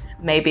down,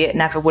 maybe it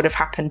never would have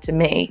happened to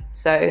me.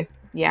 So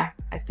yeah,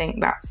 I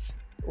think that's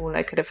all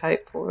I could have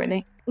hoped for,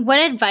 really. What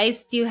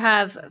advice do you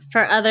have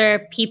for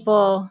other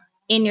people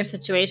in your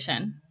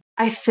situation?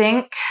 I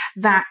think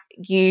that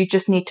you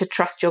just need to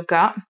trust your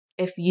gut.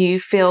 If you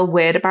feel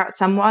weird about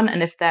someone,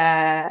 and if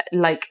their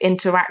like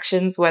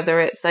interactions, whether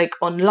it's like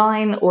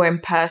online or in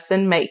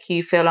person, make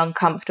you feel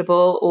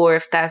uncomfortable, or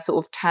if they're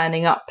sort of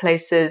turning up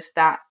places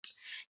that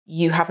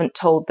you haven't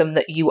told them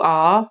that you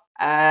are,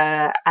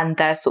 and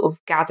they're sort of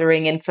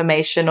gathering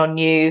information on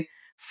you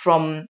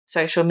from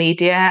social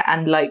media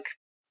and like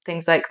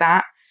things like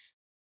that,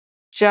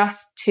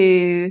 just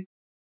to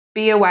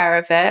be aware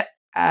of it,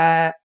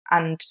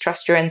 and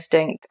trust your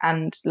instinct,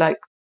 and like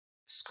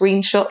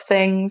screenshot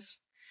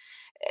things.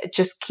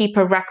 Just keep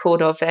a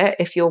record of it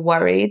if you're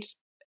worried,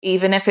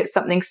 even if it's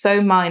something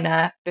so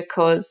minor,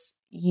 because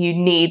you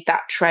need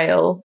that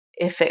trail.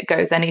 If it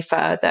goes any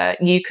further,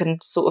 you can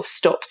sort of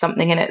stop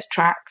something in its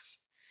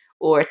tracks,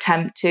 or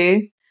attempt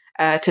to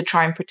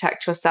try and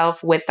protect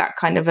yourself with that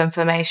kind of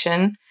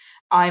information.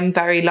 I'm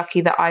very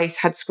lucky that I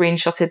had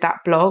screenshotted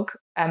that blog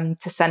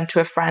to send to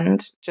a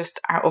friend just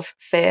out of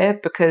fear,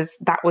 because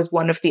that was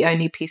one of the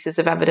only pieces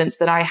of evidence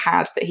that I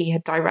had that he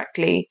had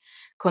directly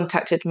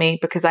contacted me,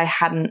 because I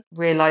hadn't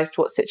realized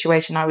what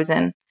situation I was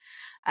in.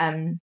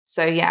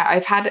 So yeah,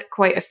 I've had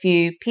quite a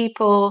few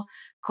people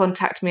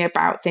contact me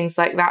about things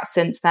like that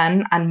since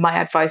then, and my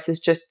advice is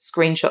just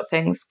screenshot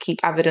things,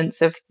 keep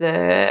evidence of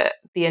the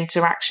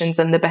interactions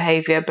and the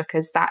behavior,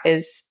 because that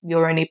is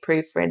your only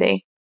proof,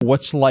 really.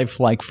 What's life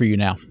like for you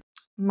now?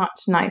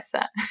 Much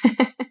nicer.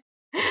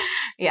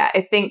 Yeah,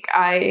 I think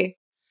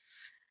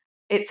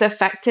it's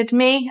affected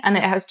me, and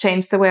it has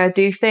changed the way I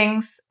do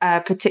things,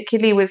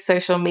 particularly with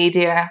social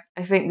media.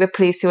 I think the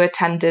police who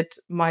attended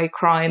my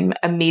crime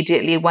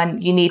immediately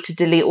went, you need to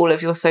delete all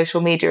of your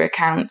social media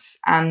accounts,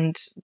 and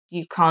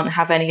you can't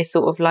have any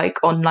sort of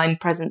like online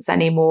presence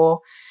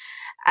anymore.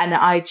 And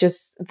I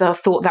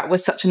thought that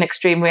was such an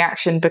extreme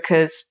reaction,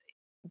 because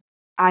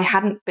I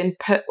hadn't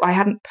put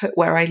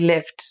where I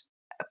lived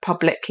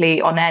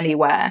publicly on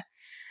anywhere.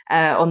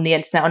 On the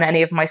internet, on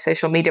any of my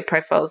social media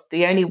profiles.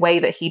 The only way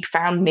that he'd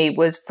found me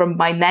was from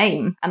my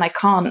name, and I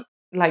can't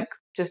like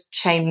just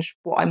change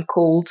what I'm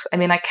called. I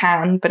mean, I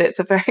can, but it's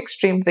a very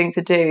extreme thing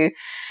to do.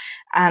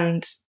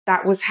 And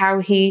that was how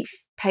he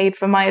paid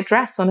for my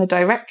address on a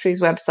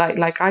directories website.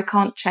 Like, I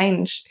can't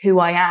change who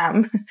I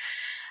am.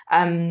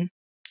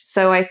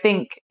 So I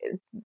think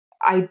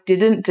I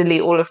didn't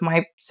delete all of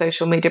my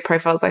social media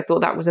profiles. I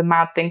thought that was a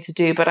mad thing to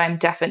do, but I'm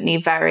definitely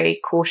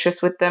very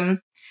cautious with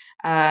them.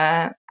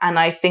 And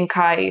I think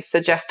I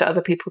suggest to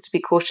other people to be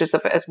cautious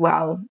of it as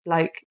well.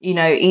 Like,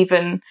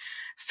 even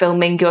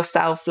filming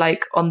yourself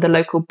like on the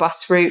local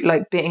bus route,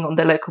 like being on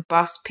the local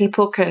bus,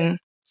 people can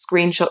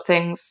screenshot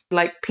things.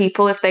 Like,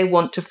 people, if they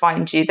want to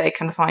find you, they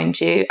can find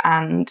you.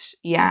 And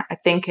yeah, I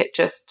think it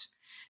just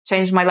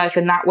changed my life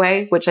in that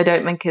way, which I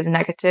don't think is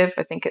negative.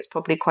 I think it's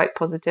probably quite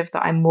positive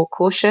that I'm more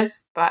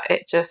cautious, but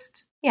it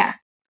just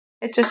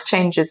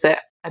changes it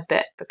a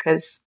bit,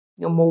 because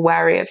you're more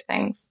wary of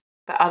things.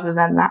 But other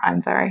than that, I'm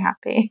very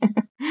happy.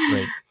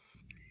 Great.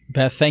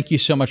 Beth, thank you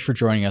so much for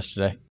joining us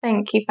today.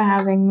 Thank you for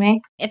having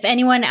me. If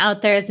anyone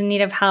out there is in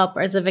need of help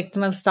or is a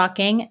victim of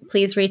stalking,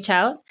 please reach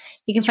out.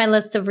 You can find a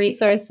list of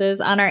resources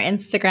on our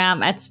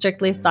Instagram at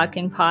Strictly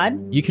Stalking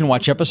Pod. You can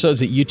watch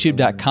episodes at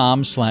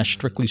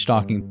youtube.com/Strictly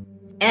Stalking.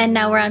 And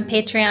now we're on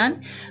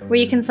Patreon, where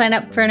you can sign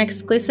up for an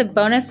exclusive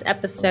bonus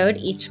episode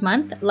each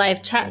month,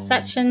 live chat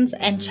sessions,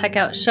 and check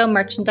out show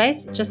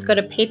merchandise. Just go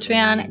to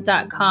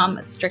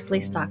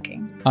patreon.com/Strictly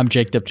Stalking. I'm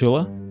Jake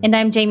Deptula. And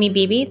I'm Jaimie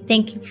Beebe.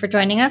 Thank you for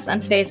joining us on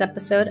today's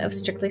episode of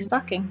Strictly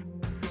Stalking.